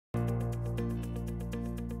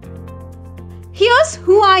Here's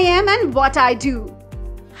who I am and what I do.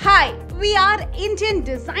 Hi, we are Indian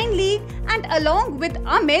Design League, and along with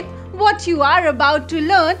Amit, what you are about to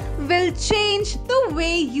learn will change the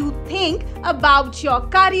way you think about your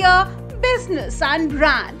career, business and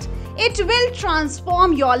brand. It will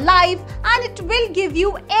transform your life and it will give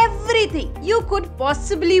you everything you could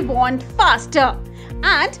possibly want faster.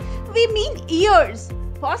 And we mean years,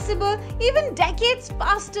 possible even decades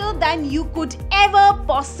faster than you could ever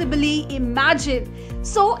possibly imagine.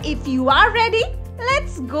 So if you are ready,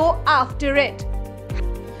 let's go after it.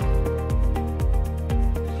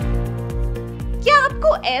 क्या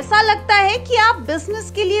आपको ऐसा लगता है कि आप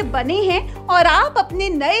business के लिए बने हैं और आप अपने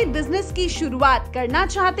नए बिजनेस की शुरुआत करना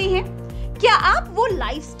चाहते हैं? क्या आप वो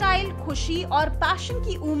लाइफस्टाइल, खुशी और पैशन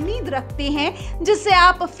की उम्मीद रखते हैं जिससे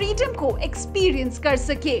आप फ्रीडम को एक्सपीरियंस कर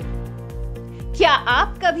सके? क्या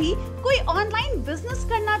आप कभी कोई ऑनलाइन बिजनेस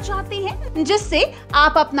करना चाहते हैं जिससे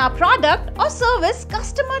आप अपना प्रोडक्ट और सर्विस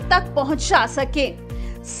कस्टमर तक पहुंचा सके?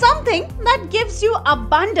 Something that gives you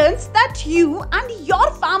abundance that you and your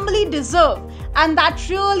family deserve, and that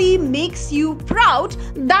really makes you proud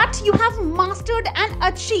that you have mastered and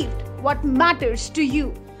achieved what matters to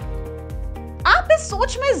you. आप इस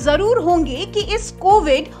सोच में जरूर होंगे कि इस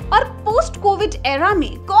कोविड और पोस्ट कोविड एरा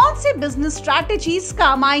में कौन से बिजनेस स्ट्रैटेजीज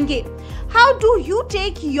काम आएंगे? How do you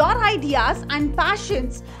take your ideas and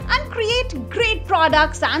passions and create great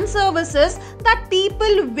products and services that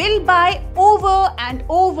people will buy over and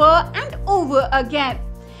over and over again?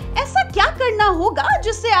 ऐसा क्या करना होगा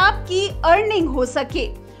जिससे आपकी अर्निंग हो सके?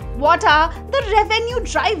 What are the revenue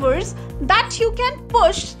drivers that you can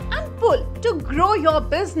push and pull to grow your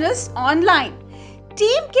business online?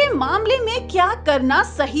 Team के मामले में क्या करना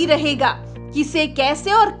सही रहेगा? किसे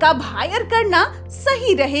कैसे और कब हायर करना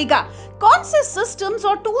सही रहेगा? कौन से सिस्टम्स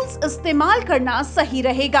और टूल्स इस्तेमाल करना सही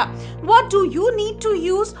रहेगा? What do you need to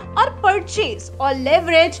use or purchase or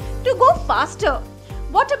leverage to go faster?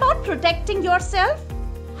 What about protecting yourself?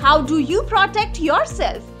 How do you protect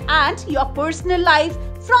yourself and your personal life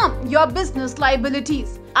from your business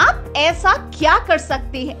liabilities? आप ऐसा क्या कर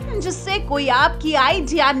सकते हैं जिससे कोई आपकी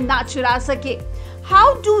आइडिया ना चुरा सके?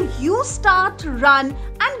 How do you start, run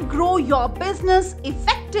and grow your business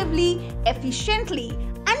effectively, efficiently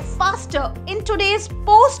and faster in today's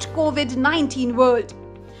post-COVID-19 world?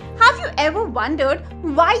 Have you ever wondered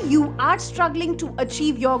why you are struggling to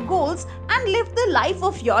achieve your goals and live the life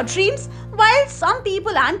of your dreams while some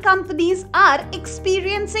people and companies are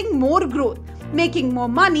experiencing more growth, making more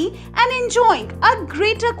money and enjoying a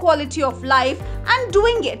greater quality of life and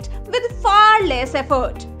doing it with far less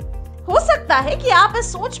effort? हो सकता है कि आप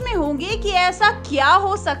इस सोच में होंगे कि ऐसा क्या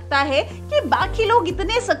हो सकता है कि बाकी लोग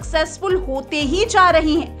इतने सक्सेसफुल होते ही जा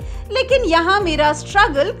रहे हैं, लेकिन यहाँ मेरा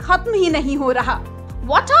स्ट्रगल खत्म ही नहीं हो रहा।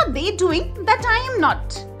 What are they doing that I am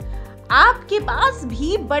not? आपके पास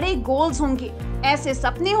भी बड़े गोल्स होंगे, ऐसे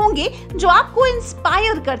सपने होंगे जो आपको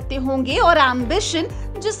इंस्पायर करते होंगे और एम्बिशन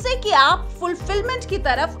जिससे कि आप फुलफिलमेंट की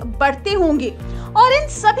तरफ बढ़ते होंगे, और इन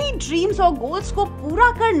सभी ड्रीम्स और गोल्स को पूरा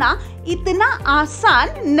करना इतना आसान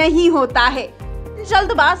नहीं होता है।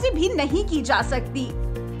 जल्दबाजी भी नहीं की जा सकती।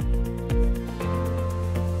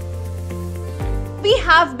 We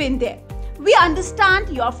have been there. We understand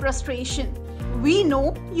your frustration. We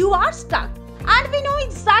know you are stuck and we know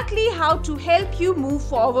exactly how to help you move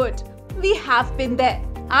forward. We have been there.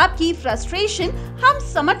 आपकी frustration हम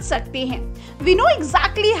समझ सकते हैं. We know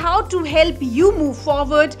exactly how to help you move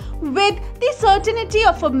forward with the certainty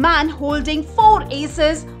of a man holding 4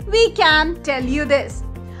 aces. We can tell you this.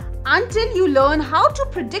 Until you learn how to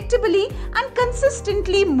predictably and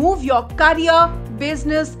consistently move your career,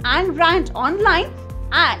 business and brand online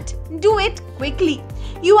and do it quickly,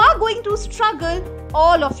 you are going to struggle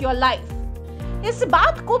all of your life. इस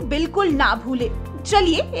बात को बिल्कुल ना भूले।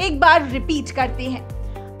 चलिए एक बार repeat करते हैं।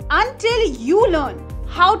 Until you learn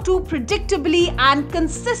how to predictably and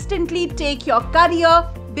consistently take your career,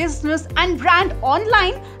 business and brand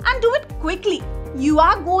online and do it quickly, you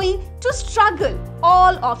are going to struggle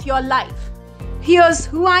all of your life. Here's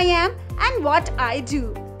who I am and what I do.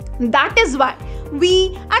 That is why we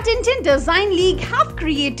at Indian Design League have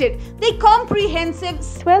created the comprehensive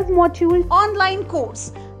 12-module online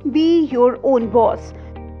course, Be Your Own Boss,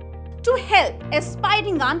 to help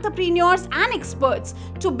aspiring entrepreneurs and experts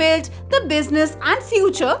to build the business and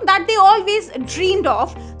future that they always dreamed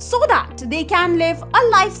of, so that they can live a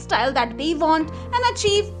lifestyle that they want and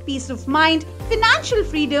achieve peace of mind, financial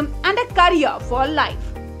freedom and a career for life.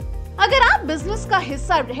 अगर आप business का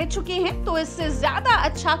हिस्सा रह चुके हैं तो इससे ज्यादा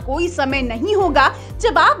अच्छा कोई समय नहीं होगा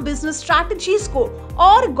जब आप बिजनेस स्ट्रैटेजीज को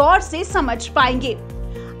और गौर से समझ पाएंगे।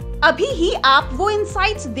 अभी ही आप वो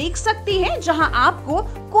इनसाइट्स देख सकते हैं जहां आपको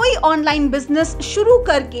कोई ऑनलाइन बिजनेस शुरू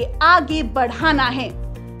करके आगे बढ़ाना है।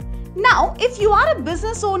 Now, if you are a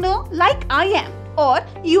business owner like I am, or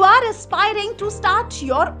you are aspiring to start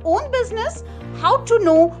your own business, how to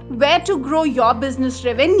know where to grow your business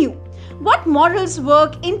revenue? What models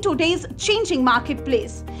work in today's changing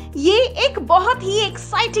marketplace? ये एक बहुत ही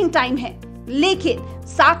exciting time है, लेकिन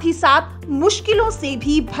साथ ही साथ मुश्किलों से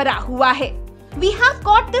भी भरा हुआ है। We have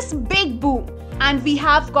got this big boom and we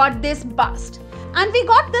have got this bust. And we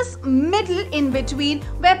got this middle in between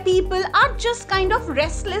where people are just kind of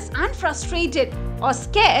restless and frustrated or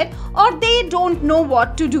scared or they don't know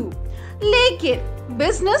what to do. लेकिन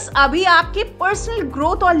business अभी आपके personal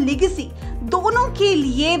growth और legacy दोनों के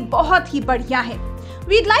लिए बहुत ही बढ़िया है।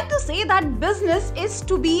 We'd like to say that business is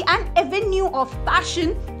to be an avenue of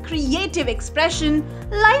passion, creative expression,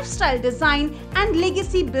 lifestyle design and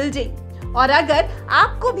legacy building. और अगर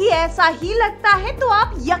आपको भी ऐसा ही लगता है तो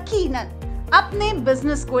आप यकीनन अपने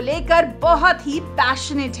बिजनेस को लेकर बहुत ही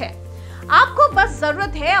पैशनेट है। आपको बस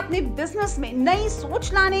जरूरत है अपने बिजनेस में नई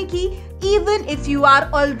सोच लाने की, even if you are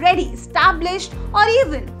already established और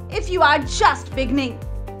even if you are just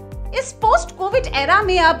beginning. इस पोस्ट कोविड एरा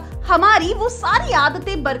में अब हमारी वो सारी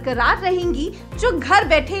आदतें बरकरार रहेंगी जो घर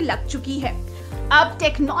बैठे लग चुकी है। अब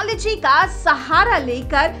टेक्नोलॉजी का सहारा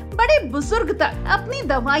लेकर बड़े बुजुर्ग तक अपनी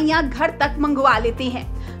दवाइयां घर तक मंगवा लेते हैं।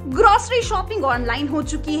 ग्रोसरी शॉपिंग ऑनलाइन हो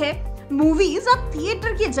चुकी है। मूवीज अब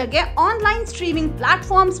थिएटर की जगह ऑनलाइन स्ट्रीमिंग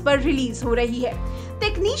प्लेटफॉर्म्स पर रिलीज हो रही है।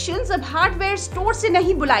 टेक्नीशियंस अब हार्डवेयर स्टोर से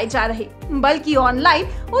नहीं बुलाए जा रहे, बल्कि ऑनलाइन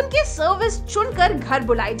उनके सर्विस चुनकर घर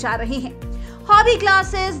बुलाए जा रहे हैं। हॉबी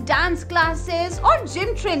क्लासेस, डांस क्लासेस और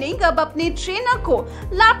जिम ट्रेनिंग अब अपने ट्रेनर को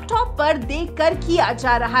लैपटॉप पर देखकर किया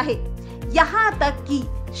जा रहा है। यहाँ तक कि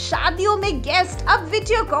शादियों में गेस्ट अब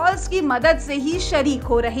वीडियो कॉल्स की मदद से ही शरीक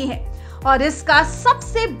हो रहे हैं। और इसका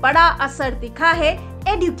सबसे बड़ा असर दिखा है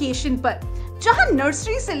एजुकेशन पर, जहां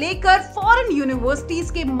नर्सरी से लेकर फॉरेन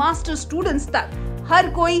यूनिवर्सिटीज के मास्टर स्टूडेंट्स तक हर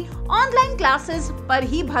कोई ऑनलाइन क्लासेस पर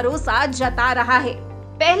ही भरोसा जता रहा है।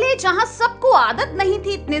 पहले जहां सबको आदत नहीं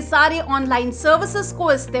थी इतने सारे ऑनलाइन सर्विसेज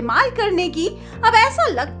को इस्तेमाल करने की, अब ऐसा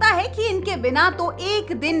लगता है कि इनके बिना तो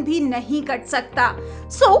एक दिन भी नहीं कट सकता।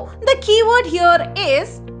 So the keyword here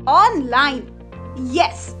is online.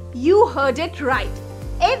 Yes, you heard it right.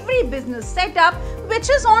 Every business setup which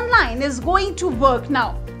is online is going to work now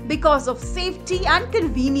because of safety and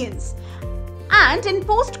convenience. And in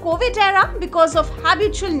post-COVID era because of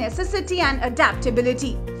habitual necessity and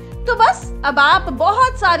adaptability. तो बस अब आप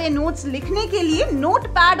बहुत सारे notes लिखने के लिए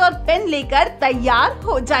notepad और पेन लेकर तैयार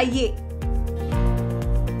हो जाइए।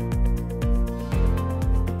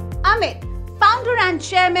 Amit, founder and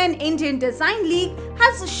chairman Indian Design League,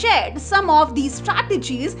 has shared some of these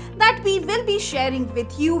strategies that we will be sharing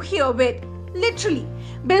with you here with. Literally,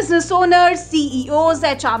 business owners, CEOs,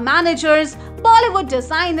 HR managers, Bollywood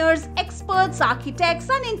designers, experts, architects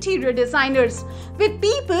and interior designers, with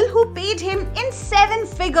people who paid him in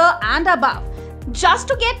 7-figure and above just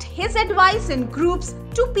to get his advice in groups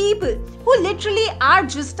to people who literally are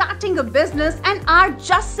just starting a business and are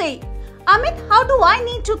just saying, Amit, how do I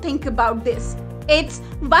need to think about this? It's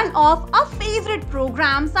one of our favorite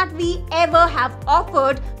programs that we ever have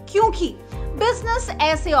offered क्योंकि business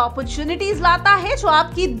ऐसे opportunities लाता है जो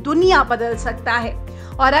आपकी दुनिया बदल सकता है।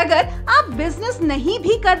 और अगर आप बिजनेस नहीं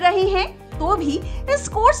भी कर रहे हैं तो भी इस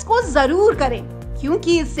कोर्स को जरूर करें,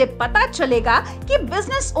 क्योंकि इससे पता चलेगा कि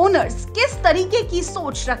बिजनेस ओनर्स किस तरीके की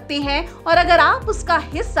सोच रखते हैं और अगर आप उसका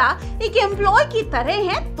हिस्सा एक एम्प्लॉय की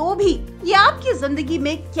तरह हैं तो भी ये आपकी जिंदगी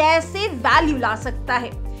में कैसे वैल्यू ला सकता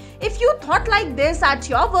है। If you thought like this at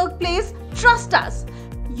your workplace, trust us,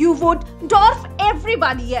 you would dwarf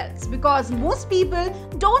everybody else because most people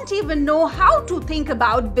don't even know how to think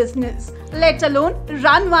about business, let alone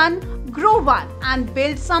run one, grow one, and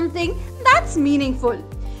build something that's meaningful.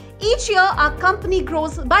 Each year, our company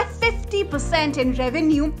grows by 50% in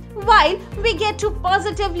revenue, while we get to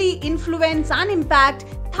positively influence and impact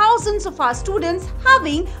thousands of our students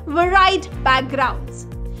having varied backgrounds.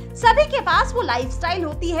 सभी के पास वो lifestyle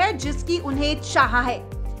होती है जिसकी उन्हें चाह है।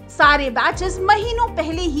 सारे बैचेस महीनों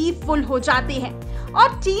पहले ही फुल हो जाते हैं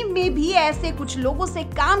और टीम में भी ऐसे कुछ लोगों से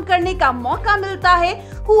काम करने का मौका मिलता है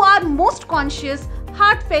who are most conscious,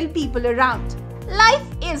 heartfelt people around.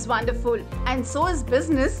 Life is wonderful and so is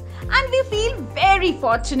business and we feel very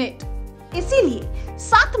fortunate. इसीलिए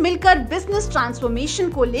साथ मिलकर बिजनेस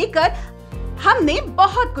ट्रांसफॉर्मेशन को लेकर हमने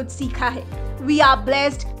बहुत कुछ सीखा है। We are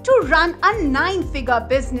blessed to run a 9-figure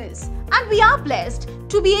business and we are blessed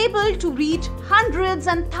to be able to reach hundreds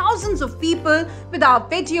and thousands of people with our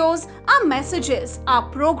videos, our messages, our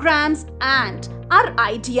programs and our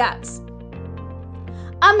ideas.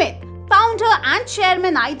 Amit, founder and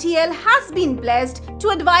chairman ITL, has been blessed to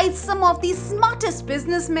advise some of the smartest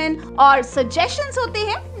businessmen और suggestions होते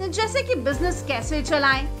हैं जैसे कि business कैसे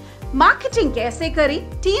चलाएं, marketing कैसे करें,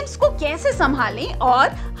 teams को कैसे संभालें और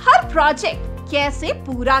हर प्रोजेक्ट कैसे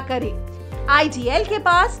पूरा करें। ITL के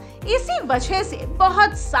पास इसी वजह से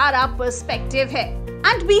बहुत सारा पर्सपेक्टिव है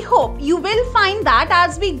and we hope you will find that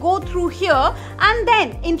as we go through here and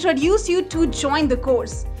then introduce you to join the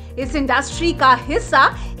course. इस इंडस्ट्री का हिस्सा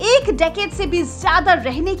एक डेकेड से भी ज्यादा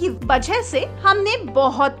रहने की वजह से हमने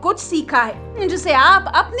बहुत कुछ सीखा है जिसे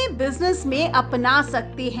आप अपने बिजनेस में अपना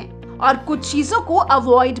सकते हैं और कुछ चीजों को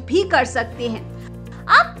अवॉइड भी कर सकते हैं।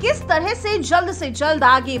 आप किस तरह से जल्द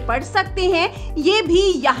आगे बढ़ सकते हैं ये भी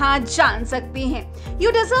यहाँ जान सकते हैं।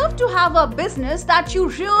 You deserve to have a business that you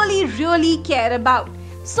really care about.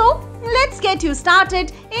 So let's get you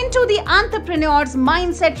started into the entrepreneur's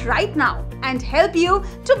mindset right now and help you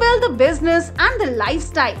to build the business and the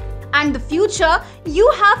lifestyle and the future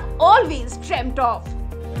you have always dreamt of.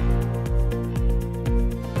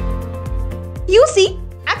 You see,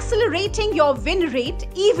 accelerating your win rate,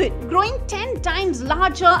 even growing 10 times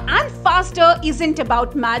larger and faster, isn't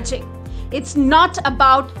about magic. It's not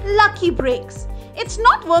about lucky breaks. It's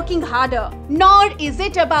not working harder, nor is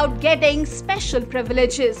it about getting special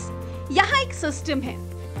privileges. यहाँ एक system है,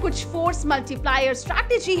 कुछ force multiplier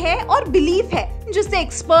strategy है और belief है जिसे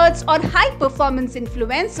experts और high performance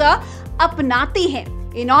influencer अपनाते हैं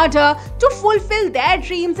in order to fulfill their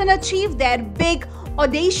dreams and achieve their big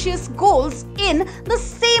audacious goals in the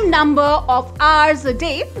same number of hours a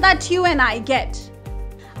day that you and I get.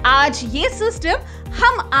 आज ये system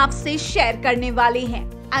हम आपसे share करने वाले हैं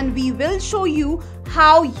and we will show you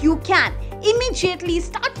how you can immediately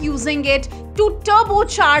start using it to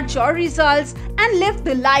turbocharge your results and live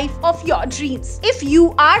the life of your dreams. If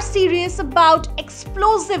you are serious about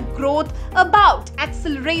explosive growth, about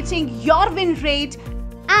accelerating your win rate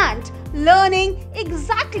and learning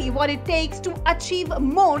exactly what it takes to achieve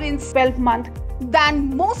more in 12 months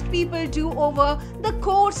than most people do over the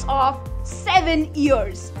course of 7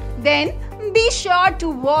 years, then be sure to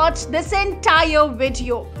watch this entire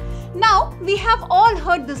video. Now, we have all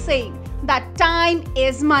heard the saying that time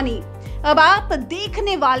is money. अब आप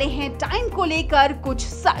देखने वाले हैं time को लेकर कुछ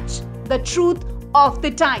सच, the truth of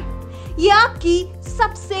the time. ये आपकी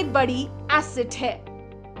सबसे बड़ी एसेट है.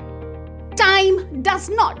 Time does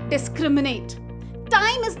not discriminate.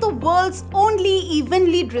 Time is the world's only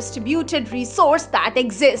evenly distributed resource that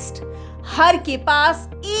exists. हर के पास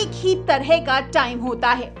एक ही तरह का टाइम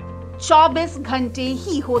होता है. 24 घंटे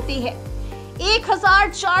ही होते हैं.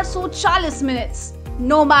 1440 minutes.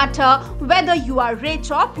 No matter whether you are rich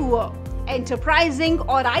or poor, enterprising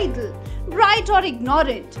or idle, bright or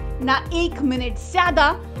ignorant, ना 1 मिनट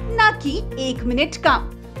ज्यादा ना कि 1 मिनट कम,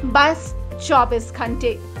 बस 24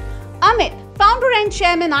 घंटे. Amit, founder and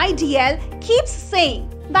chairman IDL, keeps saying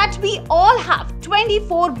that we all have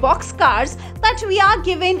 24 boxcars that we are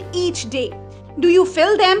given each day. Do you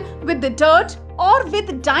fill them with the dirt or with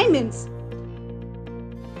diamonds?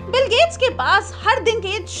 Bill Gates के पास हर दिन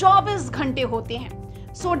के 24 घंटे होते हैं.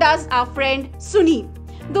 So does our friend Sunil,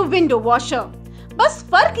 the window washer. बस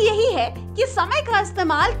फर्क यही है कि समय का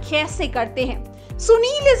इस्तेमाल कैसे करते हैं.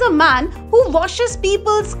 Sunil is a man who washes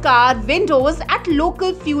people's car windows at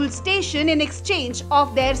local fuel station in exchange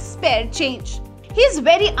of their spare change. He is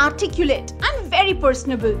very articulate and very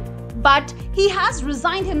personable, but he has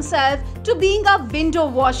resigned himself to being a window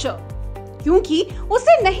washer. क्योंकि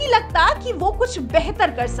उसे नहीं लगता कि वो कुछ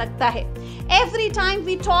बेहतर कर सकता है. Every time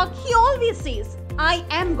we talk, he always says, I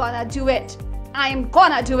am gonna do it. I am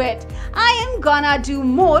gonna do it. I am gonna do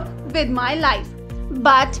more with my life.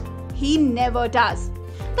 But he never does.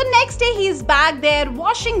 The next day he is back there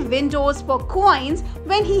washing windows for coins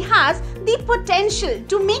when he has the potential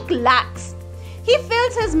to make lakhs. He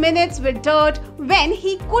fills his minutes with dirt when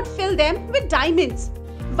he could fill them with diamonds.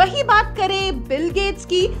 वही बात करें Bill Gates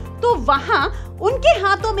की तो वहां उनके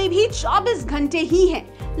हाथों में भी 24 घंटे ही हैं,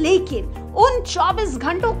 लेकिन उन 24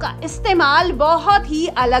 घंटों का इस्तेमाल बहुत ही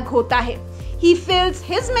अलग होता है. He fills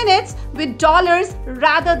his minutes with dollars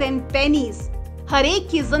rather than pennies. हर एक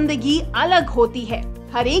की जिंदगी अलग होती है,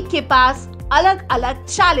 हर एक के पास अलग अलग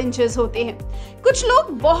चैलेंजेस होते हैं. कुछ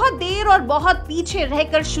लोग बहुत देर और बहुत पीछे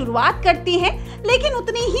रहकर शुरुआत करते हैं लेकिन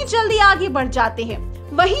उतनी ही जल्दी आगे बढ़ जाते हैं.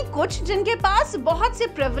 वहीं कुछ जिनके पास बहुत से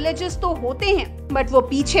प्रिविलेजेस तो होते हैं बट वो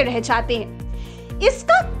पीछे रह जाते हैं.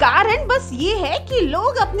 इसका कारण बस ये है कि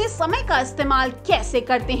लोग अपने समय का इस्तेमाल कैसे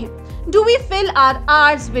करते हैं. Do we fill our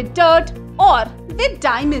hours with dirt or with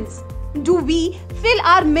diamonds? Do we fill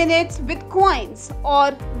our minutes with coins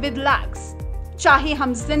or with lakhs? चाहे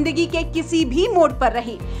हम जिंदगी के किसी भी मोड़ पर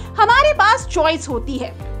रहें, हमारे पास चॉइस होती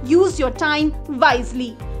है। Use your time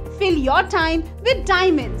wisely. Fill your time with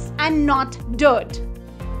diamonds and not dirt.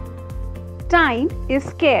 Time is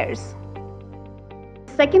scarce.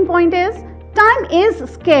 Second point is, time is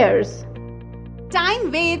scarce. Time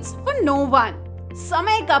waits for no one.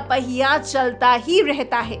 समय का पहिया चलता ही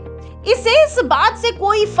रहता है। इसे इस बात से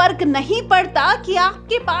कोई फर्क नहीं पड़ता कि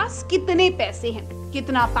आपके पास कितने पैसे हैं,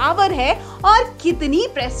 कितना पावर है और कितनी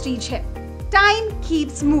प्रेस्टीज है। Time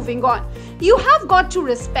keeps moving on. You have got to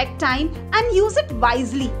respect time and use it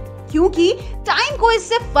wisely. क्योंकि टाइम को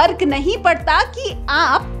इससे फर्क नहीं पड़ता कि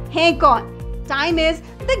आप हैं कौन। Time is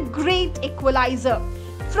the great equaliser.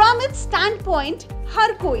 From its stand point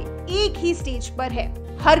हर कोई एक ही स्टेज पर है,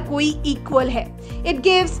 हर कोई इक्वल है। It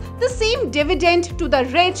gives the same dividend to the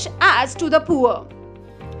rich as to the poor,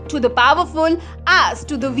 to the powerful as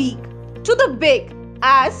to the week, to the big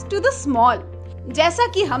as to the small. जैसा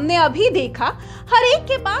कि हमने अभी देखा, हर एक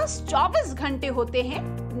के पास 24 घंटे होते हैं,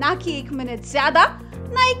 ना कि 1 मिनट ज्यादा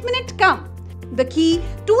ना 1 minute come. The key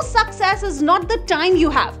to success is not the time you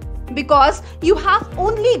have, because you have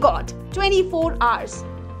only got 24 hours,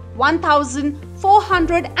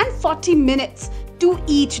 1440 minutes to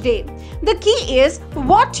each day. The key is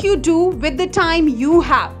what you do with the time you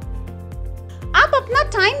have. आप अपना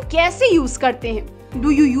time कैसे use करते हैं? Do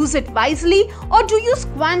you use it wisely or do you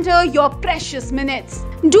squander your precious minutes?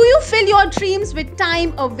 Do you fill your dreams with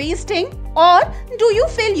time a wasting or do you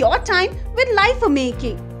fill your time with life a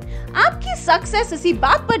making? आपकी success इसी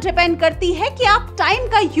बात पर depend करती है कि आप time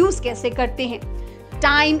का use कैसे करते हैं।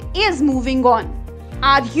 Time is moving on.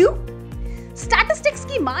 Are you? Statistics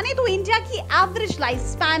की माने तो इंडिया की एवरेज लाइफ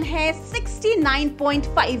स्पैन है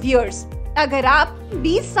 69.5 इयर्स। अगर आप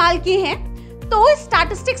 20 साल के हैं तो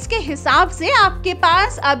स्टैटिस्टिक्स के हिसाब से आपके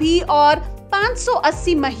पास अभी और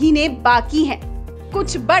 580 महीने बाकी हैं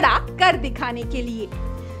कुछ बड़ा कर दिखाने के लिए।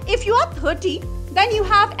 If you are 30, then you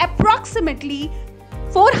have approximately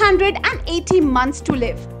 480 months to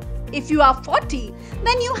live. If you are 40,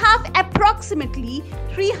 then you have approximately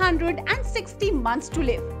 360 months to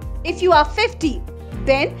live. If you are 50,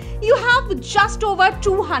 then you have just over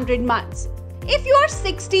 200 months. If you are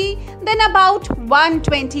 60, then about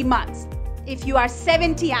 120 months. If you are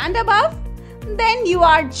 70 and above, then you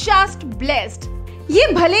are just blessed. ये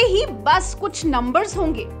भले ही बस कुछ numbers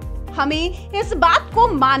होंगे, हमें इस बात को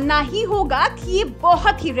मानना ही होगा कि ये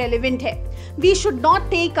बहुत ही रेलेवेंट है। We should not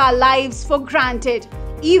take our lives for granted.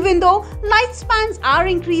 Even though lifespans are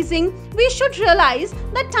increasing, we should realize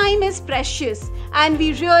that time is precious and we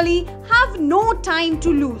really have no time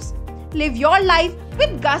to lose. Live your life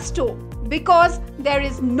with gusto because there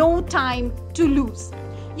is no time to lose.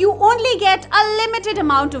 You only get a limited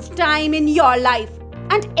amount of time in your life,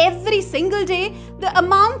 and every single day the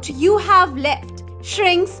amount you have left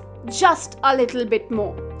shrinks just a little bit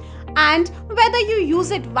more. And whether you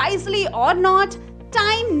use it wisely or not,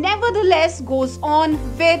 time nevertheless goes on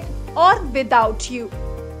with or without you.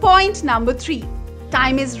 Point number 3.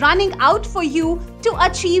 Time is running out for you to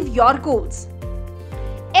achieve your goals.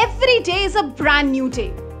 Every day is a brand new day,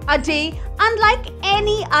 a day unlike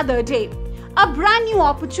any other day. A brand new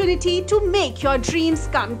opportunity to make your dreams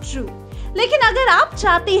come true. लेकिन अगर आप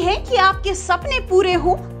चाहते हैं कि आपके सपने पूरे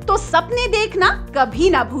हो तो सपने देखना कभी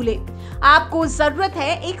ना भूलें। आपको जरूरत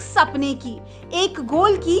है एक सपने की, एक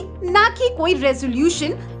गोल की, ना कि कोई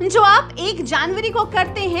रेजोल्यूशन जो आप 1 जनवरी को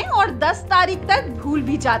करते हैं और 10 तारीख तक भूल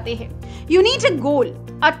भी जाते हैं। You need a goal,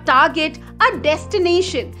 a target, a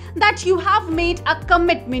destination that you have made a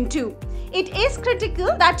commitment to. It is critical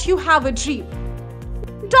that you have a dream.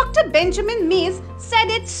 Dr. Benjamin Mays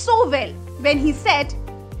said it so well when he said,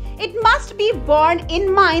 "It must be borne in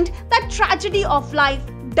mind that tragedy of life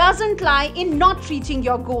doesn't lie in not reaching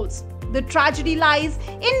your goals. The tragedy lies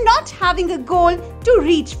in not having a goal to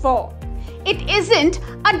reach for. It isn't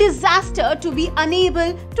a disaster to be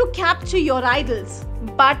unable to capture your idols,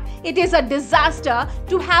 but it is a disaster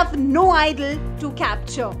to have no idol to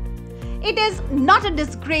capture. It is not a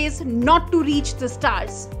disgrace not to reach the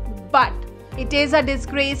stars, but it is a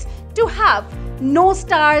disgrace to have no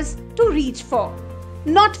stars to reach for.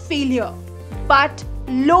 Not failure, but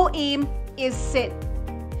low aim is sin."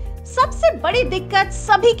 सबसे बड़ी दिक्कत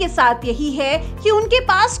सभी के साथ यही है कि उनके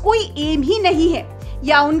पास कोई एम ही नहीं है,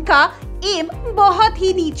 या उनका एम बहुत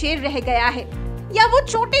ही नीचे रह गया है, या वो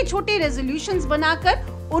छोटे छोटे रेजोल्यूशंस बनाकर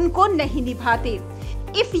उनको नहीं निभाते।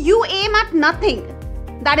 If you aim at nothing,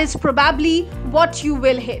 that is probably what you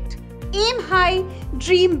will hit. Aim high,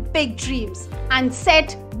 dream big dreams, and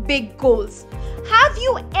set big goals. Have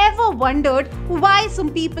you ever wondered why some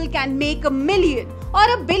people can make $1 million or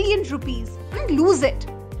 $1 billion and lose it?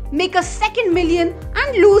 make a second million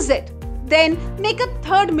and lose it, then make a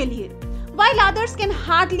third million, while others can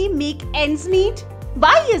hardly make ends meet?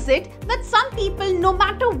 Why is it that some people, no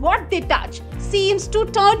matter what they touch, seems to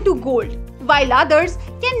turn to gold, while others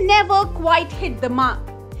can never quite hit the mark?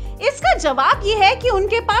 इसका जवाब ये है कि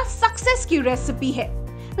उनके पास success की recipe है।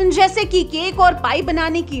 जैसे कि केक और पाई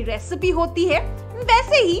बनाने की रेसिपी होती है,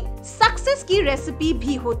 वैसे ही सक्सेस की रेसिपी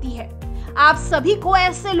भी होती है। आप सभी को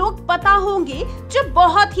ऐसे लोग पता होंगे जो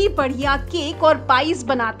बहुत ही बढ़िया केक और पाइस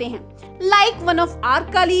बनाते हैं, like one of our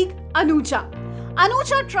colleague Anuja.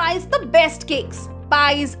 Anuja tries the best cakes,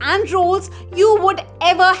 pies and rolls you would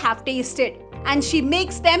ever have tasted, and she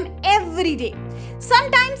makes them every day.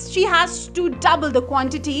 Sometimes she has to double the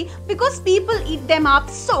quantity because people eat them up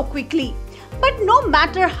so quickly. But no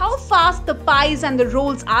matter how fast the pies and the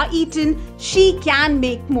rolls are eaten, she can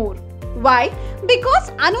make more. Why?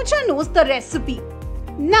 Because Anuja knows the recipe.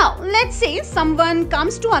 Now, let's say someone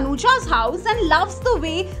comes to Anuja's house and loves the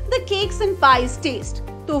way the cakes and pies taste.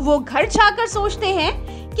 तो वो घर जाकर सोचते हैं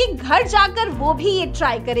कि घर जाकर वो भी ये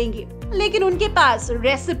ट्राई करेंगे, लेकिन उनके पास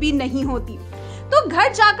रेसिपी नहीं होती। तो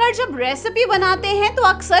घर जाकर जब रेसिपी बनाते हैं तो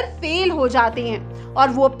अक्सर फेल हो जाते हैं और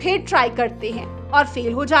वो फिर ट्राई करते हैं और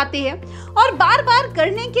फेल हो जाते हैं और बार बार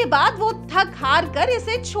करने के बाद वो थक हार कर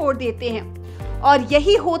इसे छोड़ देते हैं। और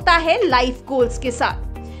यही होता है लाइफ गोल्स के साथ।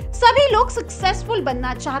 सभी लोग सक्सेसफुल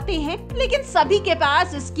बनना चाहते हैं, लेकिन सभी के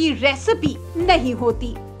पास इसकी रेसिपी नहीं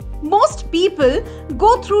होती। Most people go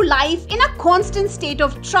through life in a constant state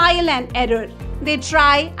of trial and error. They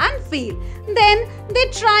try and fail. Then they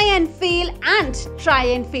try and fail and try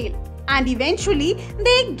and fail. And eventually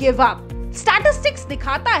they give up. Statistics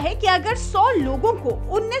दिखाता है कि अगर 100 लोगों को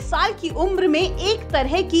 19 साल की उम्र में एक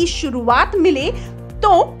तरह की शुरुआत मिले,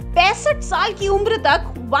 तो 65 साल की उम्र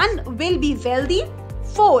तक 1 will be wealthy,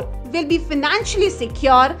 4 will be financially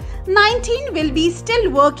secure, 19 will be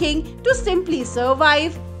still working to simply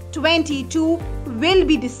survive, 22 will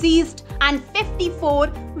be deceased, and 54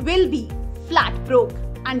 will be flat broke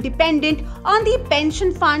and dependent on the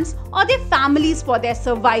pension funds or their families for their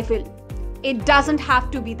survival. It doesn't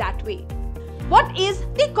have to be that way. What is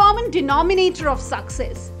the common denominator of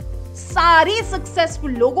success? सारे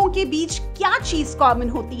successful लोगों के बीच क्या चीज common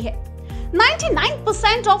होती है?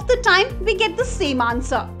 99% of the time we get the same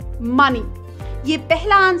answer: money. ये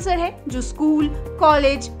पहला answer है जो स्कूल,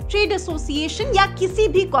 कॉलेज, ट्रेड एसोसिएशन या किसी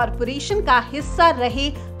भी कॉर्पोरेशन का हिस्सा रहे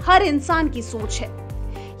हर इंसान की सोच है।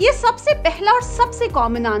 ये सबसे पहला और सबसे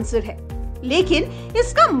कॉमन आंसर है, लेकिन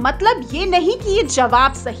इसका मतलब ये नहीं कि ये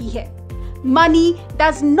जवाब सही है। Money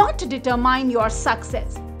does not determine your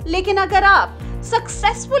success, लेकिन अगर आप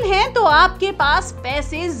सक्सेसफुल हैं तो आपके पास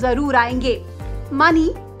पैसे जरूर आएंगे। Money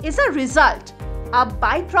is a result, a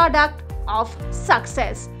by product of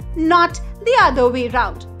success, not the other way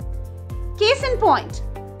round. Case in point,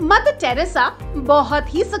 mother Teresa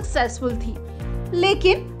बहुत ही सक्सेसफुल थी,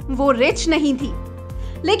 लेकिन वो रिच नहीं थी।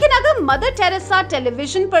 लेकिन अगर मदर टेरेसा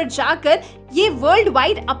टेलीविजन पर जाकर ये वर्ल्ड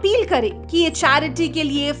वाइड अपील करे कि ये चैरिटी के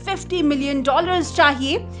लिए $50 million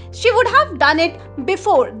चाहिए, she would have done it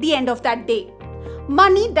before the end of that day.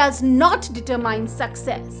 Money does not determine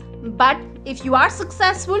success, but if you are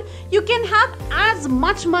successful, you can have as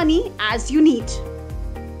much money as you need.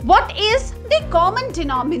 What is the common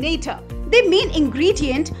denominator, the main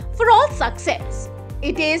ingredient for all success?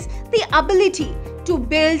 It is the ability to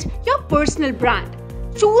build your personal brand,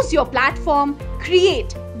 choose your platform,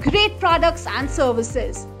 create great products and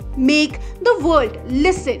services, make the world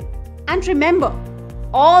listen, and remember,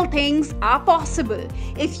 all things are possible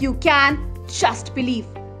if you can just believe.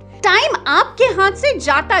 Time आपके हाथ से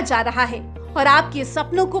जाता जा रहा है और आपके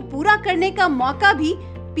सपनों को पूरा करने का मौका भी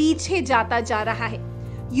पीछे जाता जा रहा है।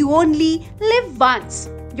 You only live once.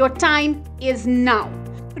 Your time is now.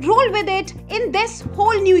 Roll with it in this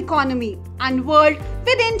whole new economy and world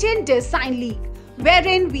with Indian Design League,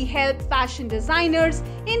 wherein we help fashion designers,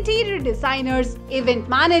 interior designers, event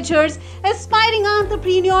managers, aspiring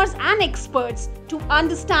entrepreneurs and experts to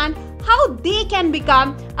understand how they can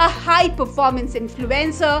become a high-performance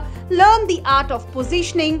influencer, learn the art of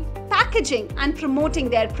positioning, packaging and promoting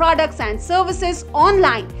their products and services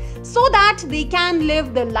online so that they can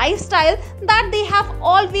live the lifestyle that they have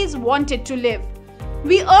always wanted to live.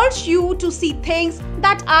 We urge you to see things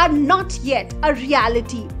that are not yet a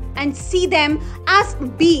reality and see them as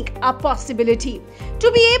being a possibility.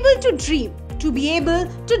 To be able to dream, to be able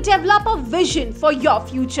to develop a vision for your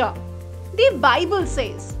future. The Bible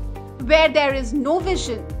says, where there is no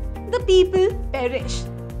vision, the people perish.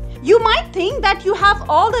 You might think that you have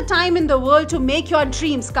all the time in the world to make your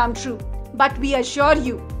dreams come true, but we assure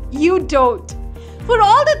you, you don't. For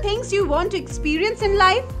all the things you want to experience in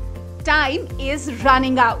life, time is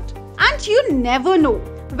running out. And you never know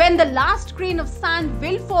when the last grain of sand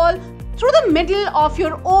will fall through the middle of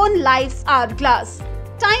your own life's hourglass.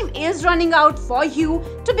 Time is running out for you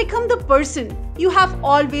to become the person you have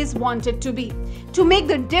always wanted to be, to make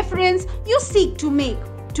the difference you seek to make,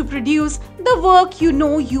 to produce the work you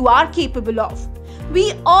know you are capable of.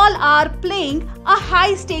 We all are playing a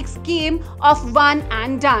high-stakes game of one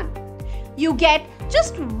and done. You get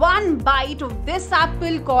just one bite of this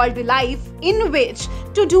apple called life, in which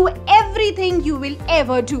to do everything you will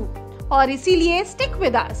ever do. और इसीलिए stick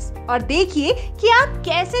with us और देखिए कि आप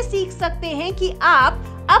कैसे सीख सकते हैं कि आप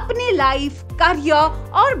अपने लाइफ,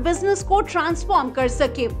 करियर और बिजनेस को ट्रांसफॉर्म कर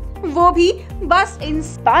सके, वो भी बस इन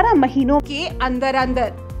 12 महीनों के अंदर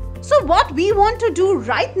अंदर. So what we want to do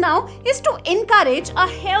right now is to encourage a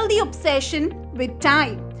healthy obsession with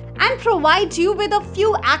time and provide you with a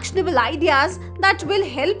few actionable ideas that will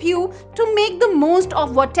help you to make the most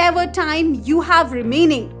of whatever time you have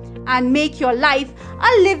remaining and make your life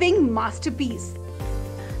a living masterpiece.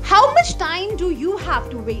 How much time do you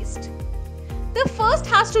have to waste? The first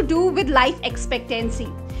has to do with life expectancy.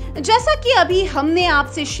 जैसा कि अभी हमने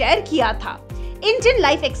आपसे share किया था, Indian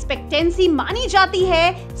life expectancy मानी जाती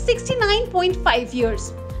है 69.5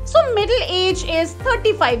 years. So middle age is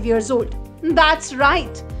 35 years old. That's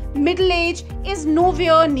right. Middle age is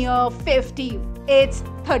nowhere near 50. It's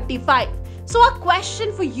 35. So our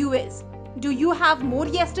question for you is, do you have more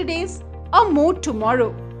yesterdays or more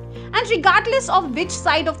tomorrow? And regardless of which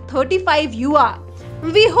side of 35 you are,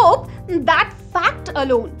 we hope that fact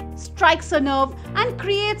alone strikes a nerve and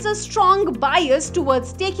creates a strong bias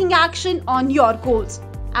towards taking action on your goals.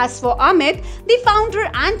 As for Amit, the founder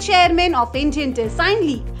and chairman of Indian Design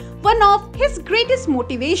League, one of his greatest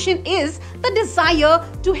motivation is the desire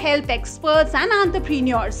to help experts and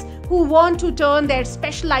entrepreneurs who want to turn their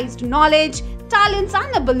specialized knowledge, talents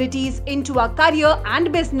and abilities into a career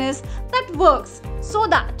and business that works so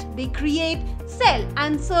that they create, sell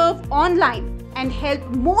and serve online and help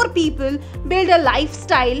more people build a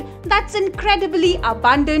lifestyle that's incredibly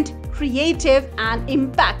abundant, creative and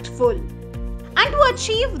impactful. And to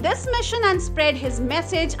achieve this mission and spread his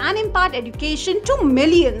message and impart education to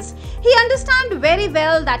millions, he understands very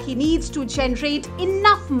well that he needs to generate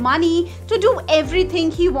enough money to do everything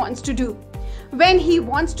he wants to do, when he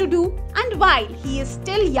wants to do, and while he is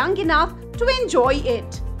still young enough to enjoy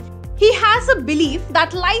it. He has a belief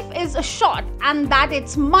that life is short and that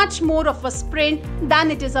it's much more of a sprint than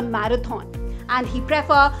it is a marathon. And he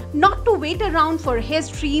prefers not to wait around for his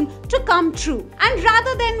dream to come true. And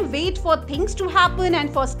rather than wait for things to happen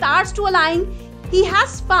and for stars to align, he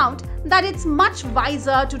has found that it's much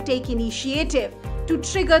wiser to take initiative, to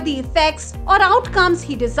trigger the effects or outcomes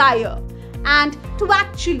he desires, and to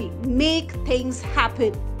actually make things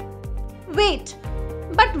happen. Wait,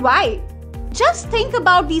 but why? Just think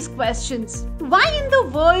about these questions. Why in the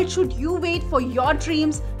world should you wait for your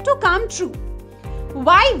dreams to come true?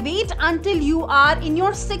 Why wait until you are in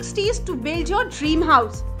your 60s to build your dream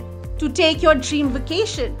house, to take your dream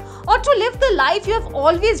vacation, or to live the life you have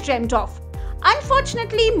always dreamt of?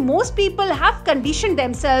 Unfortunately, most people have conditioned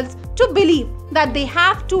themselves to believe that they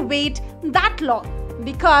have to wait that long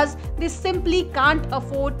because they simply can't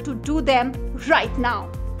afford to do them right now.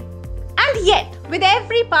 And yet, with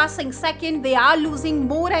every passing second, they are losing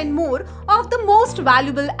more and more of the most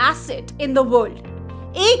valuable asset in the world.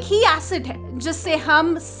 एक ही asset है जिससे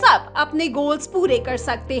हम सब अपने goals पूरे कर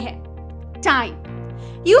सकते हैं. Time.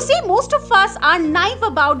 You see, most of us are naive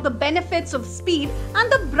about the benefits of speed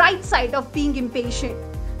and the bright side of being impatient.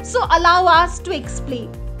 So allow us to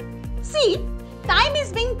explain. See, time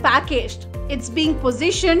is being packaged. It's being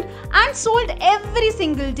positioned and sold every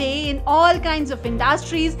single day in all kinds of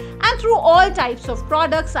industries and through all types of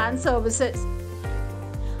products and services.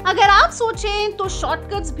 अगर आप सोचें तो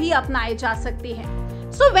shortcuts भी अपनाए जा सकते हैं.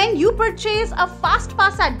 So when you purchase a fast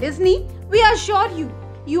pass at Disney, we assure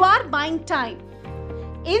you are buying time.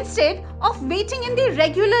 Instead of waiting in the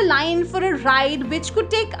regular line for a ride which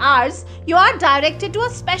could take hours, you are directed to a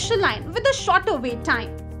special line with a shorter wait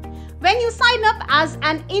time. When you sign up as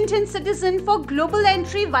an Indian citizen for global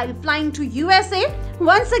entry while flying to USA,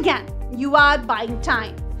 once again, you are buying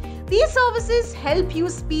time. These services help you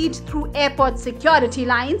speed through airport security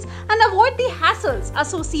lines and avoid the hassles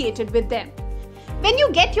associated with them. When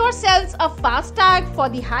you get yourselves a fast tag for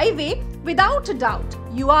the highway, without a doubt,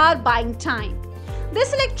 you are buying time.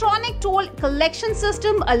 This electronic toll collection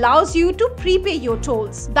system allows you to prepay your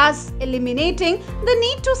tolls, thus eliminating the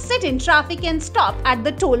need to sit in traffic and stop at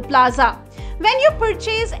the toll plaza. When you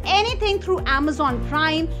purchase anything through Amazon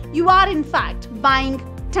Prime, you are in fact buying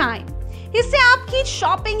time. इससे आपकी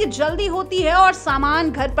shopping जल्दी होती है और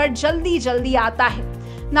सामान घर पर जल्दी जल्दी आता है।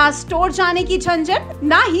 ना स्टोर जाने की झंझट,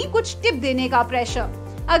 ना ही कुछ टिप देने का प्रेशर।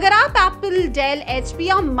 अगर आप एप्पल, डेल, HP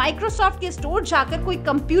या माइक्रोसॉफ्ट के स्टोर जाकर कोई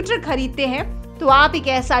कंप्यूटर खरीदते हैं तो आप एक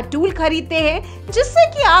ऐसा टूल खरीदते हैं जिससे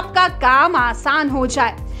कि आपका काम आसान हो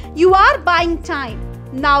जाए। You are buying time,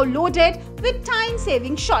 now loaded with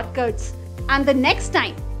time-saving shortcuts. And the next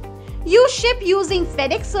time you ship using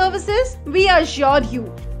FedEx services, we assure you,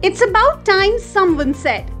 it's about time. Someone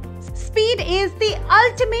said, speed is the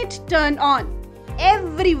ultimate turn on.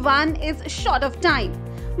 Everyone is short of time.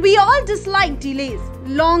 We all dislike delays,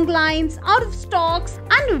 long lines, out of stocks,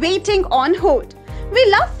 and waiting on hold. We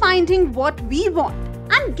love finding what we want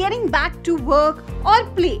and getting back to work or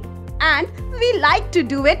play, and we like to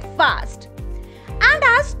do it fast. And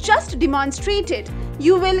as just demonstrated,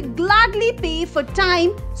 you will gladly pay for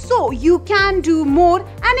time so you can do more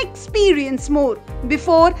and experience more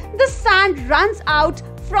before the sand runs out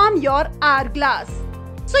from your hourglass.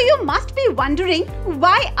 So you must be wondering,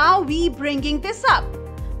 why are we bringing this up?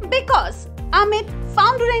 Because Amit,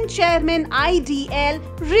 founder and chairman IDL,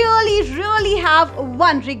 really have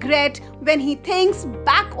one regret when he thinks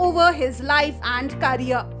back over his life and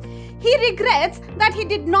career. He regrets that he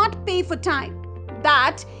did not pay for time,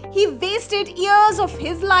 that he wasted years of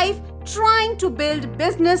his life trying to build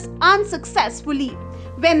business unsuccessfully.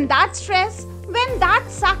 When that stress, when that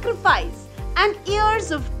sacrifice and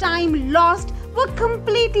years of time lost were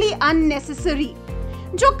completely unnecessary.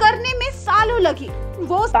 जो करने में सालों लगे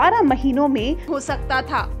वो 12 महीनों में हो सकता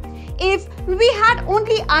था if we had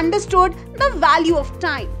only understood the value of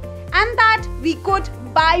time and that we could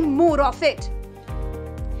buy more of it.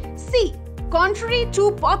 See, contrary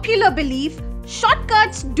to popular belief,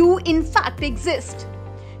 shortcuts do in fact exist.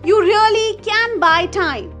 You really can buy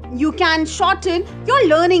time. You can shorten your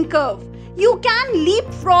learning curve. You can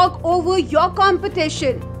leapfrog over your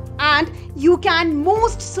competition. And you can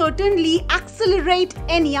most certainly accelerate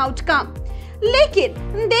any outcome. लेकिन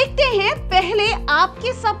देखते हैं पहले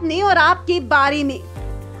आपके सपने और आपके बारे में।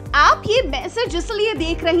 आप ये मैसेज इसलिए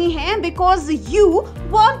देख रहे हैं because you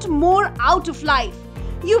want more out of life.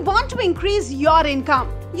 You want to increase your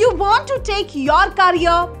income. You want to take your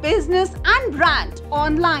career, business and brand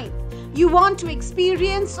online. You want to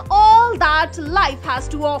experience all that life has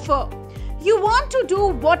to offer. You want to do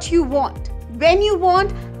what you want, when you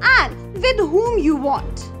want and with whom you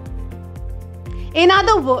want. In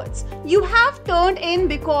other words, you have turned in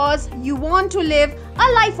because you want to live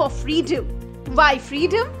a life of freedom. Why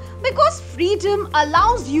freedom? Because freedom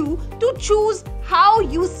allows you to choose how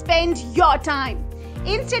you spend your time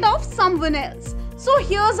instead of someone else. So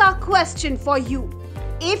here's our question for you.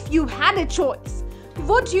 If you had a choice,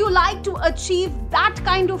 would you like to achieve that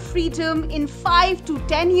kind of freedom in 5 to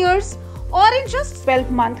 10 years or in just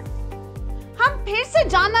 12 months? हम फिर से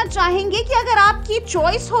जानना चाहेंगे कि अगर आपकी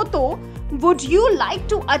choice हो तो would you like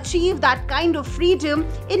to achieve that kind of freedom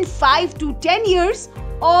in 5 to 10 years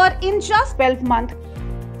or in just 12 months?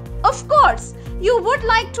 Of course, you would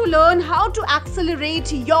like to learn how to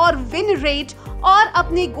accelerate your win rate और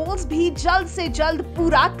अपने goals भी जल्द से जल्द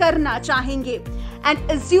पूरा करना चाहेंगे.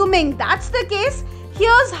 And assuming that's the case,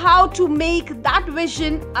 here's how to make that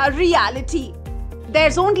vision a reality.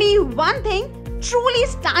 There's only one thing truly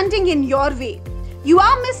standing in your way. You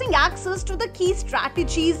are missing access to the key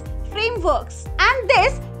strategies, frameworks, and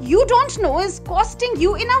this you don't know is costing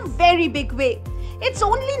you in a very big way. It's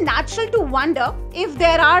only natural to wonder if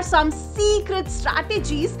there are some secret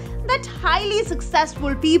strategies that highly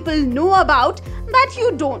successful people know about that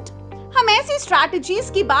you don't. हम ऐसी strategies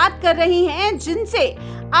की बात कर रहे हैं जिनसे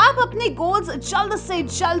आप अपने goals जल्द से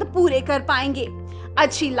जल्द पूरे कर पाएंगे,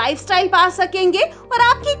 अच्छी लाइफस्टाइल पा सकेंगे और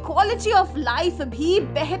आपकी क्वालिटी ऑफ लाइफ भी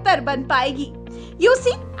बेहतर बन पाएगी. You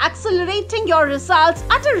see, accelerating your results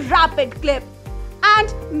at a rapid clip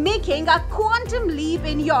and making a quantum leap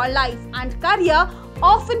in your life and career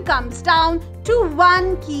often comes down to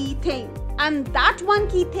one key thing, and that one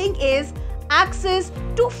key thing is access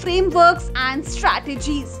to frameworks and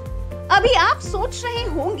strategies. अभी आप सोच रहे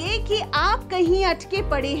होंगे कि आप कहीं अटके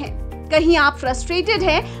पड़े हैं, कहीं आप frustrated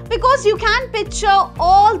हैं because you can picture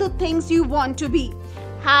all the things you want to be,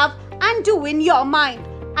 have and do in your mind,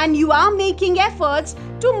 and you are making efforts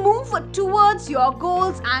to move towards your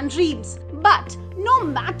goals and dreams. But no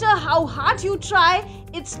matter how hard you try,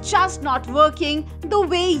 it's just not working the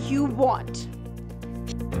way you want.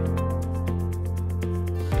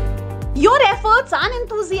 Your efforts and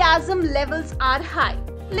enthusiasm levels are high,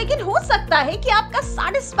 लेकिन हो सकता है कि आपका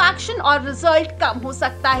satisfaction और result कम हो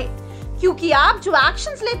सकता है, क्योंकि आप जो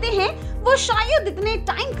actions लेते हैं वो शायद इतने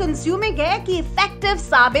time consuming है कि effective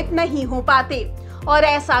साबित नहीं हो पाते. और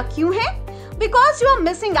ऐसा क्यों है? because you are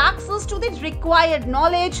missing access to the required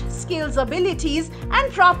knowledge, skills, abilities,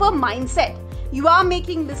 and proper mindset. You are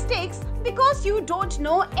making mistakes because you don't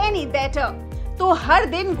know any better. तो हर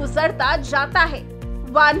दिन गुजरता जाता है.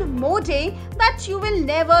 One more day that you will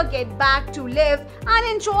never get back to live and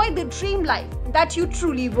enjoy the dream life that you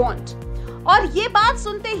truly want. और ये बात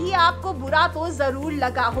सुनते ही आपको बुरा तो जरूर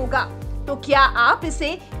लगा होगा. तो क्या आप इसे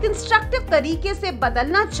कंस्ट्रक्टिव तरीके से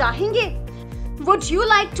बदलना चाहेंगे? Would you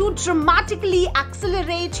like to dramatically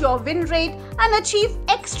accelerate your win rate and achieve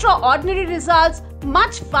extraordinary results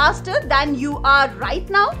much faster than you are right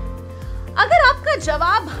now? अगर आपका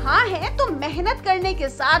जवाब हाँ है तो मेहनत करने के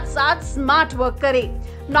साथ साथ स्मार्ट वर्क करें.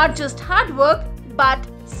 Not just hard work but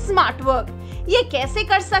smart work. ये कैसे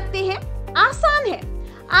कर सकते हैं? आसान है.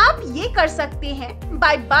 आप ये कर सकते हैं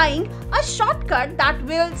by buying a shortcut that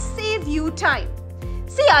will save you time.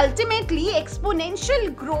 See, ultimately,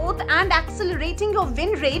 exponential growth and accelerating your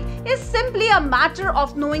win rate is simply a matter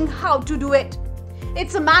of knowing how to do it.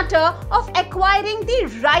 It's a matter of acquiring the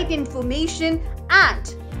right information,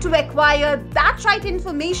 and to acquire that right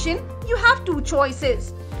information, you have two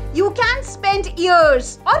choices. You can spend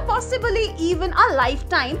years or possibly even a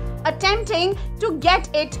lifetime attempting to get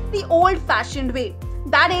it the old-fashioned way.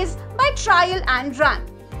 That is, by trial and run,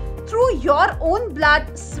 through your own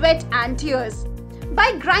blood, sweat and tears.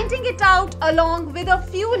 By grinding it out along with a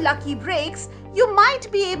few lucky breaks, you might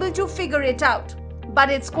be able to figure it out. But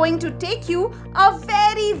it's going to take you a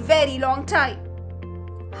very long time.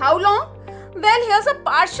 How long? Well, here's a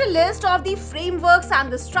partial list of the frameworks and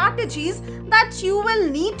the strategies that you will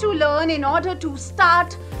need to learn in order to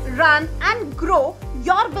start, run and grow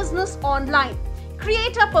your business online.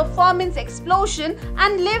 Create a performance explosion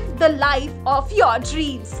and live the life of your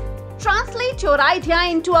dreams. Translate your idea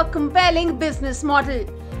into a compelling business model.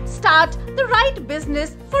 Start the right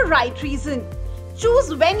business for right reason.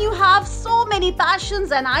 Choose when you have so many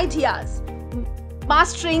passions and ideas.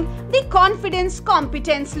 Mastering the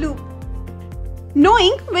confidence-competence loop.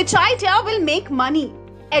 Knowing which idea will make money.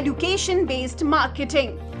 Education-based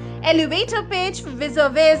marketing. Elevator pitch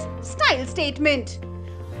vis-a-vis style statement.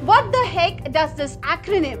 What the heck does this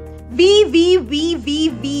acronym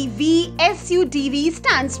VVVVVVSUDV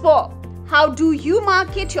stands for? How do you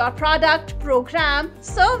market your product, program,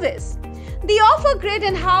 service? The offer grid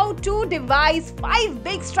and how to devise 5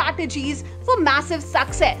 big strategies for massive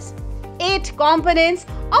success. 8 components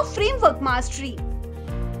of framework mastery.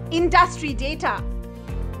 Industry data.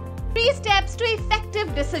 3 steps to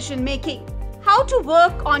effective decision making. How to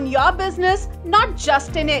work on your business, not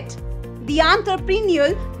just in it. The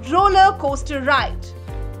entrepreneurial roller coaster ride.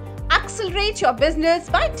 Accelerate your business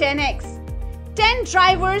by 10x. 10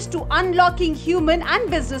 drivers to unlocking human and